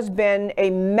COVID has been a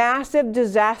massive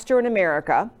disaster in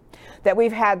America, that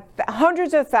we've had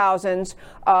hundreds of thousands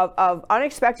of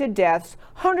unexpected deaths,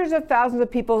 hundreds of thousands of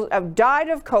people have died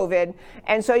of COVID,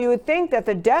 and so you would think that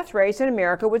the death rates in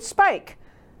America would spike.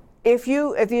 If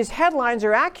these headlines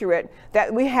are accurate,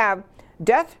 that we have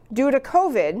death due to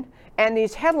COVID, and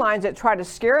these headlines that try to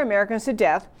scare Americans to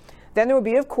death, then there would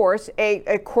be, of course,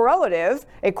 a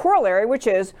corollary, which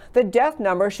is the death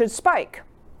number should spike.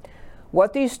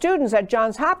 What these students at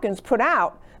Johns Hopkins put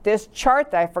out, this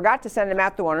chart that I forgot to send to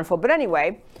Matt the Wonderful, but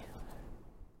anyway,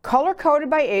 color-coded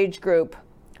by age group,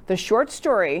 the short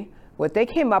story, what they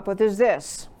came up with is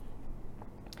this.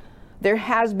 There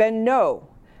has been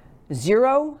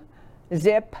zero,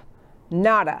 zip,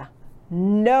 nada,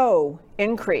 no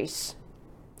increase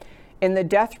in the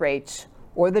death rates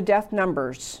or the death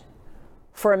numbers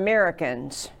for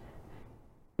Americans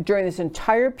during this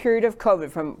entire period of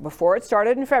COVID, from before it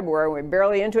started in February, we're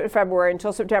barely into it in February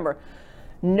until September,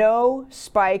 no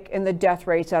spike in the death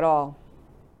rates at all.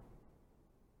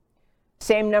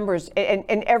 Same numbers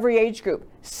in every age group,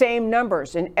 same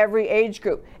numbers in every age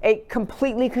group, a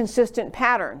completely consistent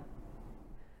pattern.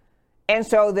 And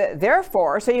so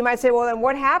therefore, so you might say, well, then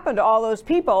what happened to all those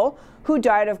people who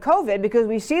died of COVID? Because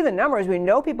we see the numbers, we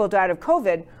know people died of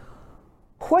COVID.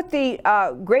 What the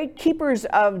great keepers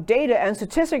of data and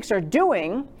statistics are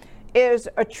doing is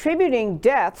attributing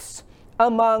deaths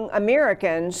among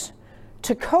Americans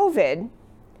to COVID,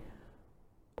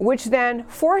 which then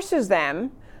forces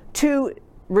them to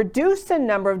reduce the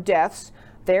number of deaths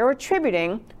they're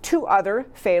attributing to other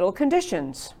fatal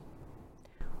conditions.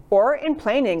 Or in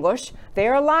plain English, they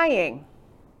are lying.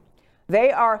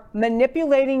 They are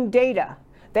manipulating data.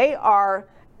 They are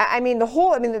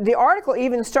the article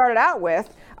even started out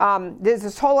with there's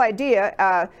this whole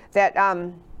idea that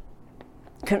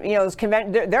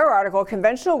their article,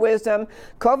 Conventional Wisdom,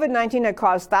 COVID-19 had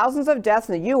caused thousands of deaths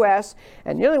in the U.S.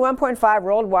 and nearly 1.5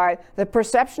 worldwide. The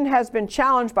perception has been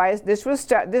challenged by, this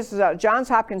is a Johns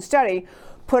Hopkins study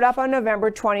put up on November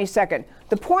 22nd.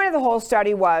 The point of the whole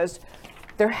study was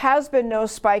there has been no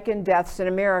spike in deaths in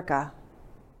America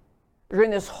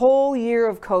during this whole year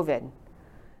of COVID.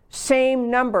 Same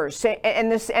numbers,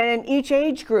 and in each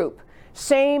age group,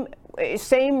 same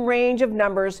range of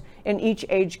numbers in each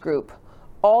age group.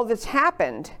 All that's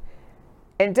happened,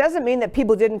 and it doesn't mean that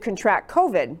people didn't contract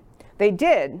COVID. They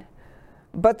did,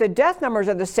 but the death numbers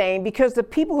are the same because the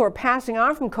people who are passing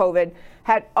on from COVID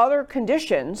had other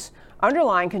conditions,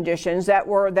 underlying conditions that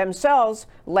were themselves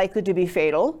likely to be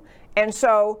fatal. And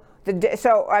so,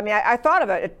 I thought of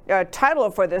a title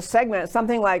for this segment,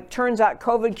 something like, turns out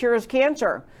COVID cures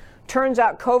cancer. Turns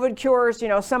out COVID cures,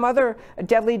 some other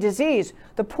deadly disease.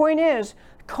 The point is,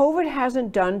 COVID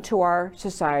hasn't done to our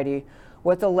society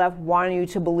what the left wanted you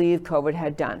to believe COVID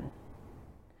had done.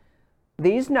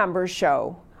 These numbers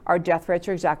show our death rates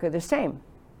are exactly the same.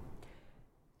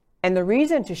 And the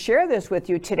reason to share this with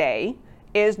you today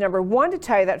is, number one, to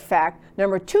tell you that fact.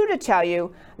 Number two, to tell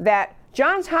you that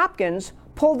Johns Hopkins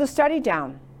pulled the study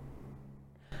down.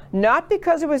 Not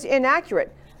because it was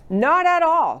inaccurate. Not at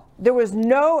all. There was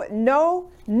no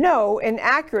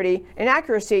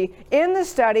inaccuracy in the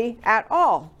study at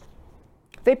all.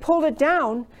 They pulled it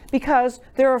down because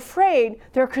they're afraid,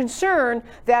 they're concerned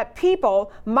that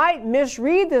people might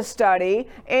misread this study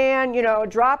and,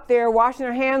 drop their washing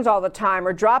their hands all the time,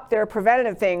 or drop their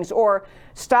preventative things, or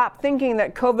stop thinking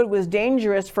that COVID was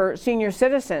dangerous for senior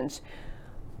citizens.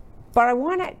 But I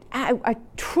want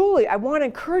to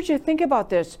encourage you to think about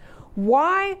this.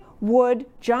 Why would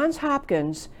Johns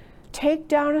Hopkins take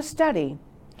down a study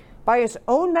by its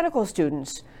own medical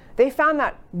students? They found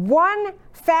not one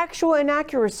factual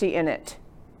inaccuracy in it.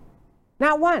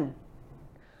 Not one.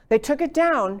 They took it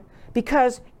down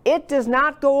because it does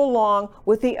not go along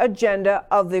with the agenda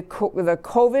of the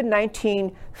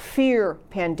COVID-19 fear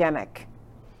pandemic.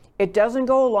 It doesn't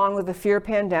go along with the fear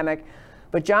pandemic,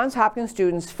 but Johns Hopkins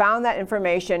students found that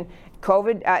information.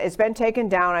 COVID, it's been taken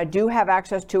down. I do have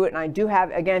access to it, and I do have,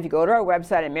 again, if you go to our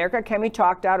website,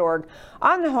 americacanwetalk.org,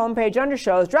 on the homepage under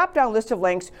shows, drop down list of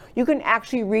links, you can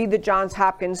actually read the Johns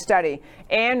Hopkins study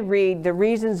and read the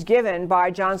reasons given by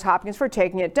Johns Hopkins for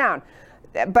taking it down.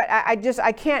 But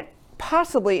I can't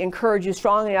possibly encourage you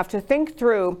strongly enough to think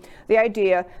through the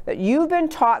idea that you've been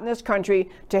taught in this country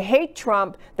to hate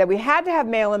Trump, that we had to have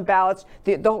mail-in ballots.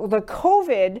 The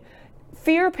COVID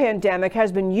fear pandemic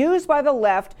has been used by the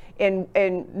left in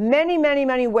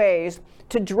many ways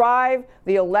to drive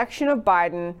the election of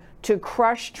Biden, to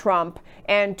crush Trump,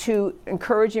 and to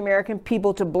encourage the American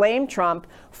people to blame Trump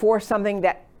for something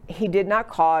that he did not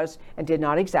cause and did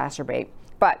not exacerbate.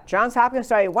 But Johns Hopkins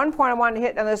study, one point I wanted to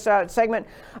hit on this segment.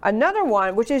 Another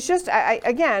one, which is just,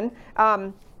 and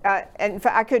in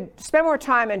fact, I could spend more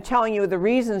time in telling you the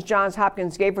reasons Johns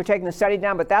Hopkins gave for taking the study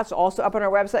down, but that's also up on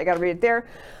our website. I got to read it there.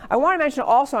 I want to mention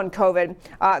also on COVID,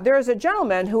 there is a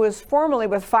gentleman who was formerly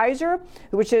with Pfizer,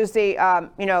 which is the,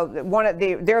 one of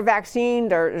their vaccine,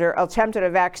 their attempt at a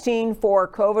vaccine for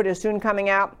COVID is soon coming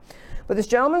out. But this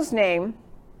gentleman's name,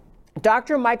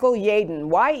 Dr. Michael Yeadon,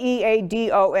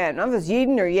 Yeadon. I don't know if it's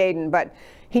Yeadon or Yeadon, but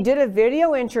he did a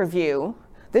video interview.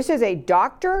 This is a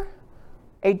doctor,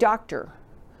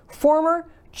 former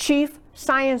chief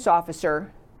science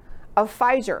officer of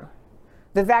Pfizer,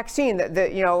 the vaccine,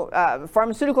 the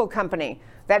pharmaceutical company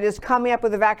that is coming up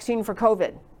with a vaccine for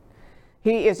COVID.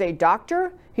 He is a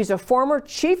doctor. He's a former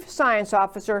chief science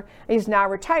officer. And he's now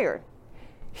retired.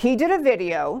 He did a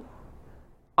video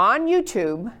on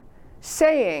YouTube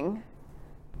saying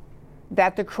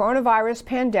that the coronavirus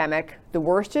pandemic, the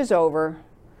worst is over.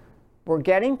 We're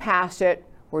getting past it.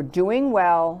 We're doing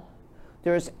well.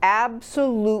 There's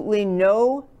absolutely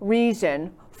no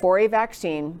reason for a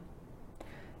vaccine,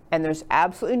 and there's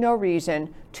absolutely no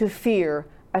reason to fear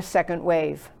a second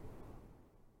wave.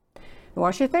 I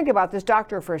want you to think about this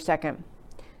doctor for a second.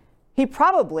 He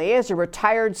probably, as a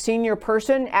retired senior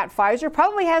person at Pfizer,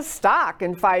 probably has stock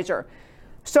in Pfizer.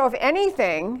 So if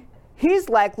anything, he's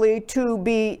likely to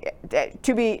be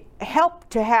helped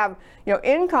to have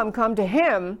income come to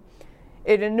him.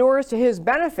 It inures to his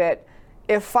benefit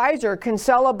if Pfizer can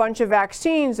sell a bunch of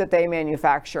vaccines that they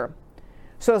manufacture.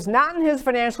 So it's not in his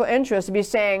financial interest to be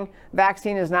saying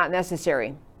vaccine is not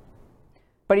necessary.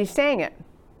 But he's saying it.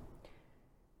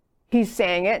 He's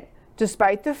saying it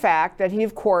despite the fact that he,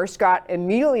 of course, got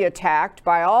immediately attacked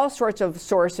by all sorts of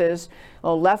sources,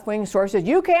 left-wing sources.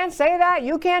 You can't say that.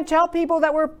 You can't tell people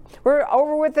that we're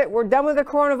over with it. We're done with the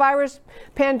coronavirus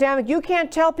pandemic. You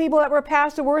can't tell people that we're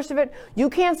past the worst of it. You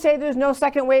can't say there's no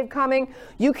second wave coming.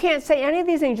 You can't say any of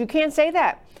these things. You can't say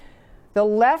that. The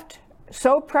left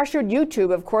so pressured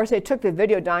YouTube, of course, they took the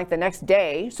video down the next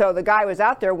day. So the guy was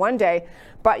out there one day,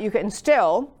 but you can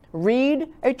still read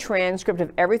a transcript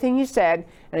of everything he said.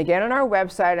 And again, on our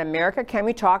website,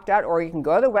 americacanwetalk.org, you can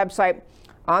go to the website,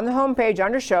 on the homepage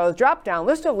under shows, drop down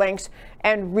list of links,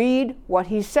 and read what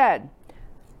he said.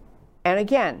 And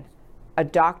again, a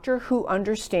doctor who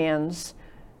understands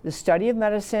the study of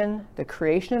medicine, the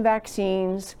creation of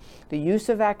vaccines, the use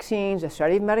of vaccines, the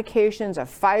study of medications, a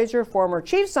Pfizer former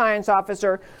chief science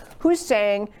officer who's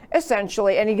saying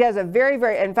essentially, and he has a very,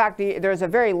 in fact, there's a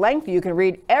very lengthy, you can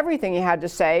read everything he had to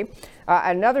say,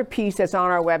 another piece that's on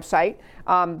our website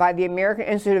by the American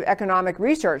Institute of Economic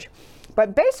Research.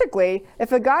 But basically,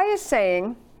 if a guy is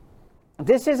saying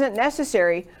this isn't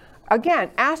necessary,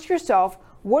 again, ask yourself,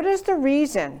 what is the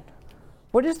reason?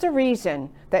 What is the reason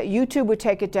that YouTube would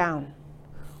take it down?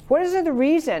 What is the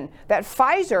reason that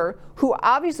Pfizer, who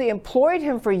obviously employed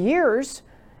him for years,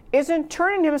 isn't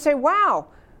turning to him and say, wow,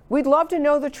 we'd love to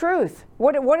know the truth.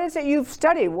 What is it you've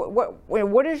studied?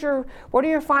 What are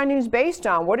your findings based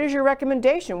on? What is your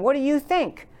recommendation? What do you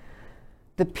think?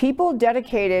 The people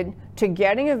dedicated to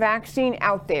getting a vaccine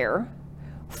out there,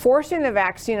 forcing the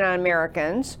vaccine on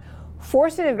Americans,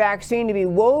 forcing the vaccine to be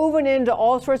woven into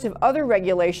all sorts of other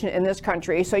regulation in this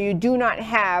country, so you do not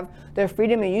have the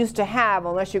freedom you used to have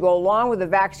unless you go along with the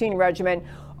vaccine regimen,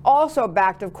 also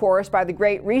backed, of course, by the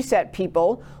Great Reset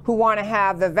people who want to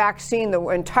have the vaccine, the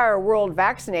entire world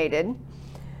vaccinated.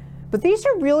 But these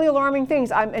are really alarming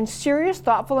things. And serious,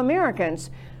 thoughtful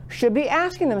Americans should be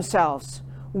asking themselves,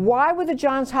 why would the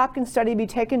Johns Hopkins study be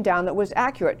taken down that was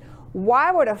accurate?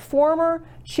 Why would a former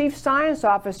chief science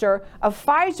officer of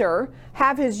Pfizer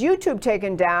have his YouTube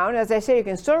taken down? As I say, you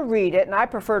can still read it, and I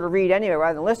prefer to read anyway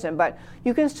rather than listen, but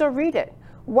you can still read it.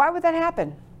 Why would that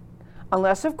happen?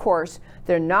 Unless, of course,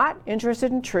 they're not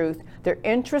interested in truth. They're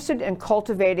interested in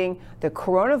cultivating the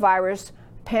coronavirus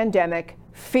pandemic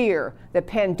fear. The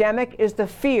pandemic is the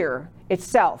fear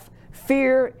itself.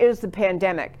 Fear is the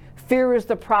pandemic. Fear is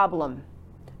the problem,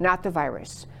 not the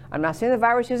virus. I'm not saying the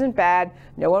virus isn't bad.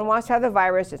 No one wants to have the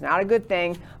virus. It's not a good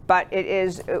thing, but it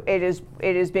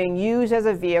is being used as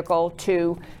a vehicle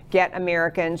to get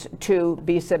Americans to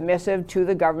be submissive to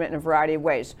the government in a variety of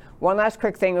ways. One last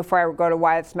quick thing before I go to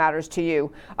why this matters to you.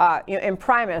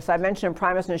 Imprimis, I mentioned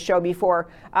Imprimis in the show before.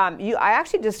 I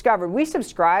actually discovered, we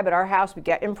subscribe at our house, we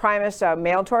get Imprimis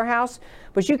mailed to our house,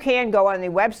 but you can go on the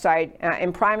website.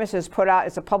 Imprimis is put out,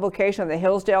 it's a publication of the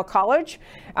Hillsdale College.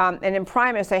 And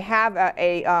Imprimis, they have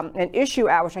an issue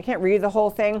out, which I can't read the whole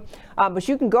thing, but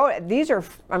you can go, these are,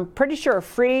 I'm pretty sure,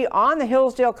 free on the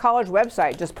Hillsdale College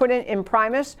website. Just put in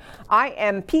Imprimis,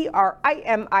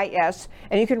 Imprimis,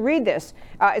 and you can read this.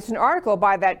 It's an article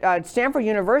by that Stanford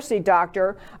University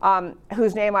doctor,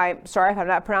 whose name I'm sorry if I'm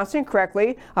not pronouncing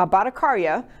correctly,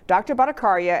 Bhattacharya, Dr.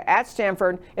 Bhattacharya at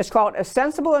Stanford. It's called A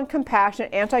Sensible and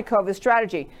Compassionate Anti-COVID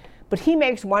Strategy. But he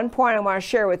makes one point I want to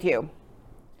share with you.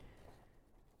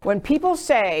 When people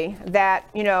say that,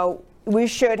 we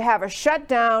should have a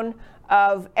shutdown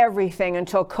of everything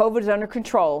until COVID is under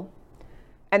control,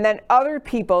 and then other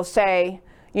people say,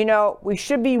 we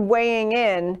should be weighing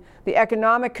in the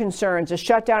economic concerns, the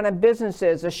shutdown of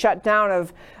businesses, the shutdown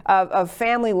of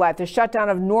family life, the shutdown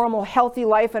of normal, healthy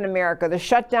life in America, the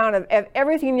shutdown of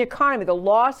everything in the economy, the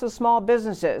loss of small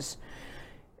businesses.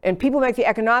 And people make the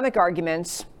economic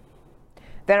arguments.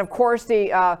 Then, of course,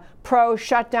 the pro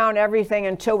shut down everything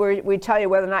until we tell you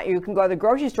whether or not you can go to the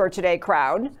grocery store today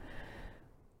crowd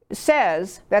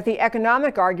says that the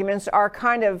economic arguments are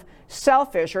kind of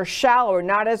selfish or shallow or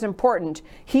not as important.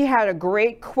 He had a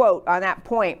great quote on that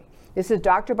point. This is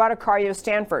Dr. Bhattacharya of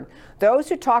Stanford. Those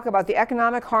who talk about the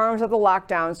economic harms of the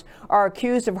lockdowns are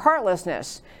accused of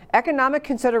heartlessness. Economic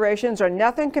considerations are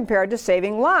nothing compared to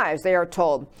saving lives, they are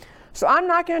told. So I'm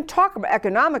not going to talk about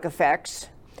economic effects.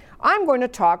 I'm going to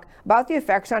talk about the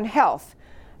effects on health,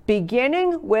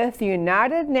 beginning with the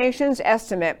United Nations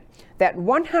estimate that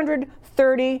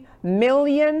 130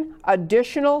 million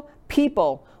additional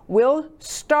people will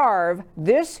starve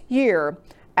this year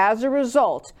as a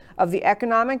result of the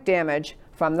economic damage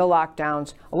from the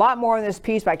lockdowns. A lot more in this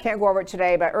piece, but I can't go over it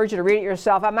today, but I urge you to read it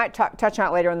yourself. I might touch on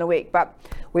it later in the week, but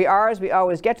we are, as we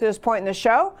always get to this point in the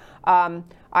show,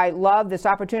 I love this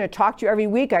opportunity to talk to you every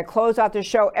week. I close out the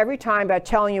show every time by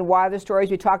telling you why the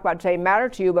stories we talk about today matter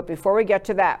to you. But before we get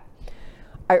to that,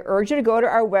 I urge you to go to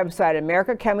our website,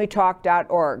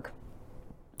 americacanwetalk.org.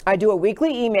 I do a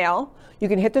weekly email. You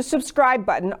can hit the subscribe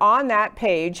button on that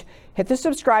page. Hit the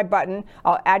subscribe button.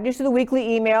 I'll add you to the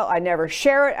weekly email. I never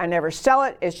share it. I never sell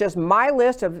it. It's just my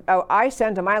list of I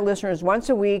send to my listeners once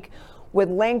a week with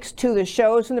links to the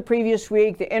shows from the previous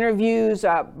week, the interviews,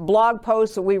 blog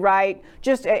posts that we write.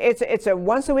 Just it's a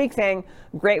once a week thing.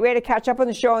 Great way to catch up on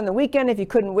the show on the weekend if you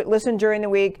couldn't listen during the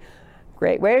week.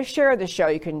 Great way to share the show.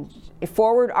 You can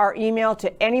forward our email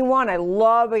to anyone. I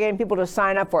love getting people to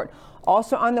sign up for it.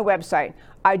 Also on the website,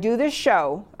 I do this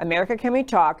show, America Can We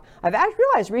Talk. I've actually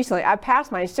realized recently I've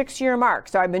passed my 6-year mark.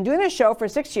 So I've been doing this show for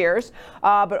 6 years,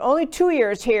 but only 2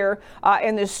 years here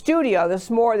in the studio,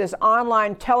 this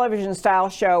online television style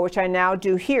show, which I now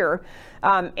do here.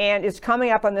 And it's coming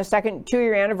up on the second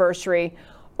 2-year anniversary.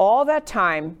 All that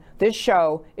time, this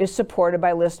show is supported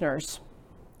by listeners.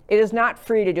 It is not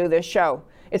free to do this show.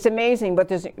 It's amazing, but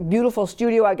this beautiful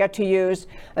studio I get to use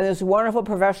and this wonderful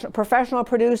professional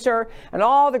producer and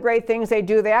all the great things they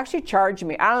do, they actually charge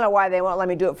me. I don't know why they won't let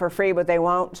me do it for free, but they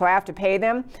won't, so I have to pay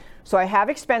them. So I have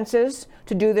expenses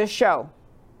to do this show.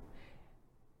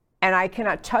 And I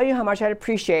cannot tell you how much I'd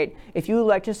appreciate if you would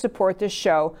like to support this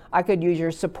show. I could use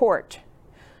your support.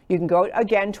 You can go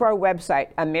again to our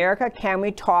website,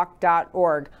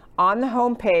 americacanwetalk.org. On the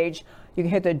home page, you can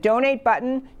hit the donate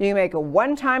button. You can make a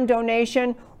one-time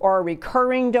donation or a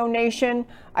recurring donation.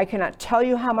 I cannot tell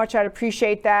you how much I'd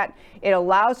appreciate that. It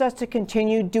allows us to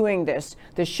continue doing this.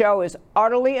 The show is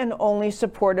utterly and only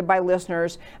supported by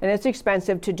listeners, and it's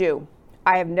expensive to do.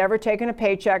 I have never taken a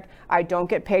paycheck. I don't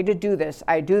get paid to do this.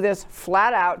 I do this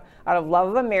flat out of love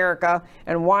of America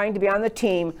and wanting to be on the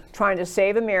team trying to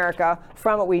save America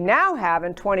from what we now have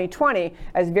in 2020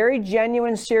 as very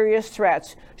genuine, serious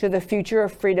threats to the future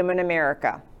of freedom in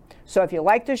America. So if you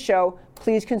like this show,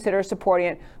 please consider supporting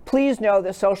it. Please know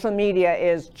that social media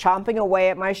is chomping away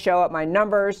at my show, at my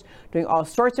numbers, doing all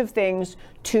sorts of things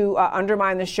to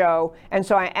undermine the show. And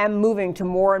so I am moving to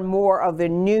more and more of the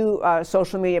new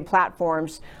social media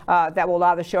platforms that will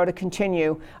allow the show to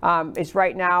continue. It's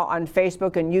right now on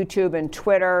Facebook and YouTube and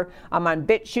Twitter. I'm on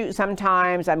BitChute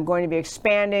sometimes. I'm going to be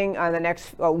expanding on the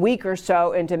next week or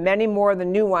so into many more of the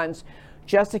new ones,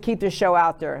 just to keep the show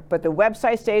out there. But the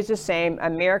website stays the same,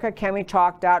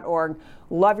 americacanwetalk.org.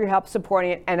 Love your help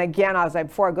supporting it. And again,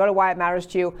 before I go to why it matters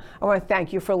to you, I want to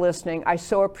thank you for listening. I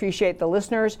so appreciate the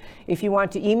listeners. If you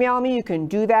want to email me, you can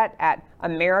do that at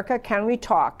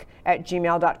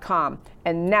americacanwetalk@gmail.com.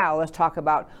 And now let's talk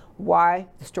about why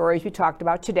the stories we talked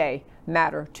about today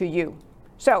matter to you.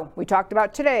 So we talked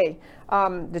about today,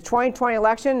 the 2020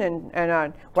 election,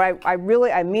 and what I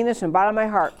mean this from the bottom of my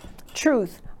heart.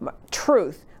 Truth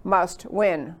must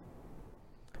win.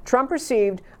 Trump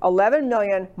received 11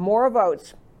 million more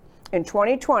votes in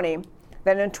 2020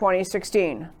 than in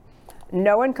 2016.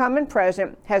 No incumbent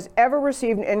president has ever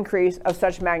received an increase of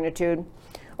such magnitude.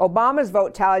 Obama's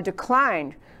vote tally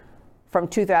declined from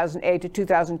 2008 to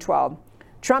 2012.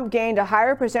 Trump gained a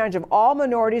higher percentage of all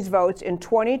minorities' votes in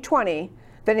 2020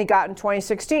 than he got in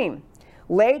 2016.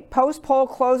 Late post-poll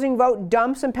closing vote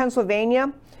dumps in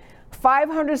Pennsylvania,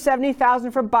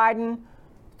 570,000 for Biden,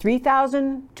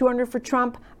 3,200 for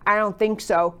Trump. I don't think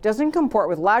so. Doesn't comport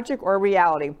with logic or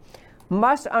reality.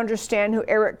 Must understand who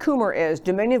Eric Coomer is,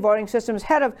 Dominion Voting Systems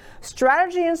head of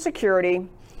strategy and security,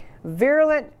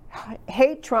 virulent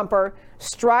hate Trumper,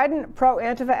 strident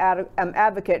pro-Antifa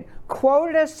advocate,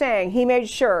 quoted as saying he made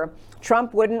sure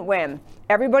Trump wouldn't win.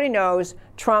 Everybody knows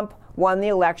Trump won the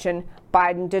election.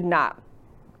 Biden did not.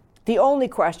 The only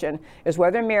question is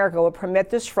whether America will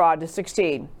permit this fraud to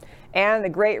succeed. And the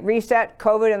Great Reset,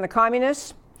 COVID, and the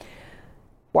communists.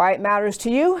 Why it matters to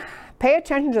you? Pay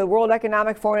attention to the World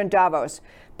Economic Forum in Davos.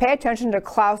 Pay attention to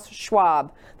Klaus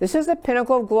Schwab. This is the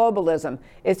pinnacle of globalism.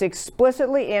 It's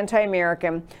explicitly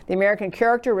anti-American. The American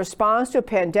character responds to a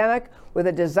pandemic with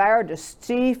a desire to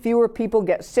see fewer people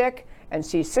get sick and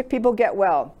see sick people get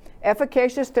well.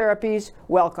 Efficacious therapies,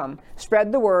 welcome.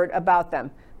 Spread the word about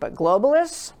them. But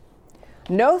globalists?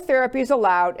 No therapies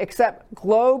allowed except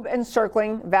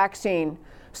globe-encircling vaccine.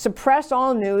 Suppress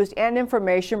all news and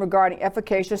information regarding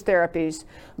efficacious therapies.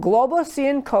 Globalists see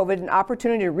in COVID an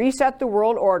opportunity to reset the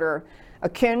world order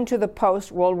akin to the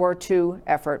post-World War II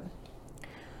effort.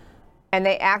 And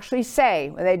they actually say,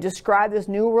 when they describe this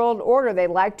new world order they'd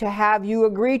like to have you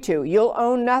agree to, you'll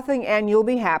own nothing and you'll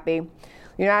be happy.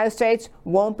 The United States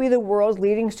won't be the world's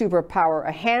leading superpower.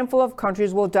 A handful of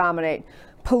countries will dominate.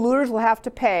 Polluters will have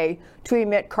to pay to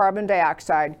emit carbon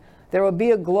dioxide. There will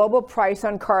be a global price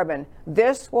on carbon.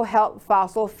 This will help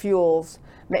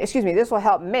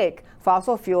make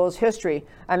fossil fuels history.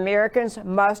 Americans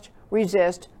must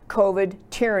resist COVID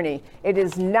tyranny. It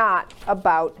is not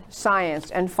about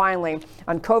science. And finally,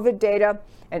 on COVID data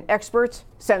and experts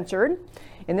censored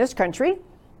in this country,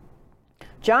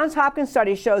 Johns Hopkins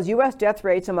study shows U.S. death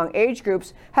rates among age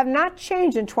groups have not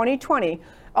changed in 2020.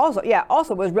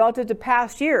 Also was relative to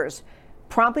past years.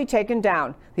 Promptly taken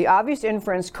down. The obvious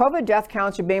inference, COVID death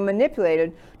counts are being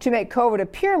manipulated to make COVID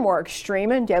appear more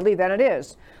extreme and deadly than it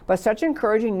is. But such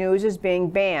encouraging news is being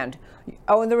banned.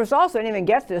 Oh, and there was also, I didn't even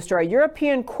get to this story, a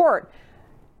European court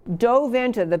dove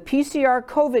into the PCR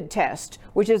COVID test,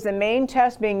 which is the main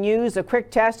test being used, a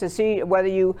quick test to see whether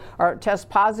you are test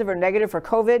positive or negative for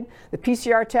COVID, the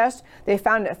PCR test. They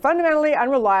found it fundamentally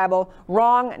unreliable,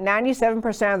 wrong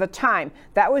 97% of the time.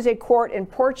 That was a court in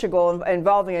Portugal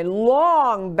involving a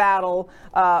long battle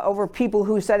over people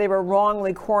who said they were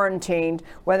wrongly quarantined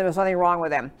when there was nothing wrong with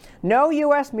them. No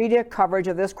U.S. media coverage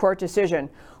of this court decision.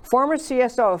 Former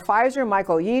CSO of Pfizer,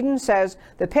 Michael Yeadon, says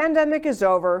the pandemic is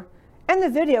over, and the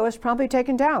video is promptly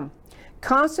taken down.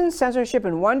 Constant censorship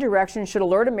in one direction should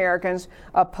alert Americans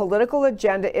a political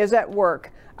agenda is at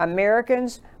work.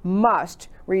 Americans must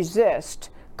resist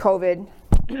COVID.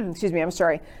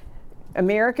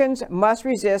 Americans must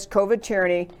resist COVID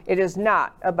tyranny. It is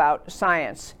not about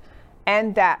science.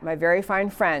 And that, my very fine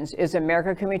friends, is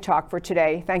America Can We Talk for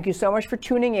today. Thank you so much for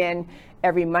tuning in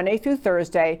every Monday through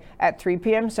Thursday at 3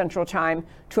 p.m. Central Time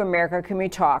to America Can We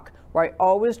Talk, where I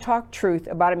always talk truth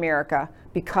about America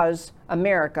because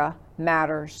America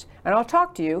matters. And I'll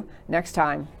talk to you next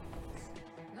time.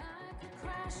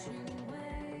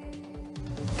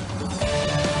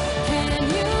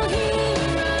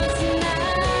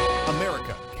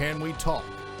 America Can We Talk?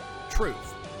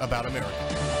 Truth about America.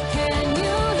 Can you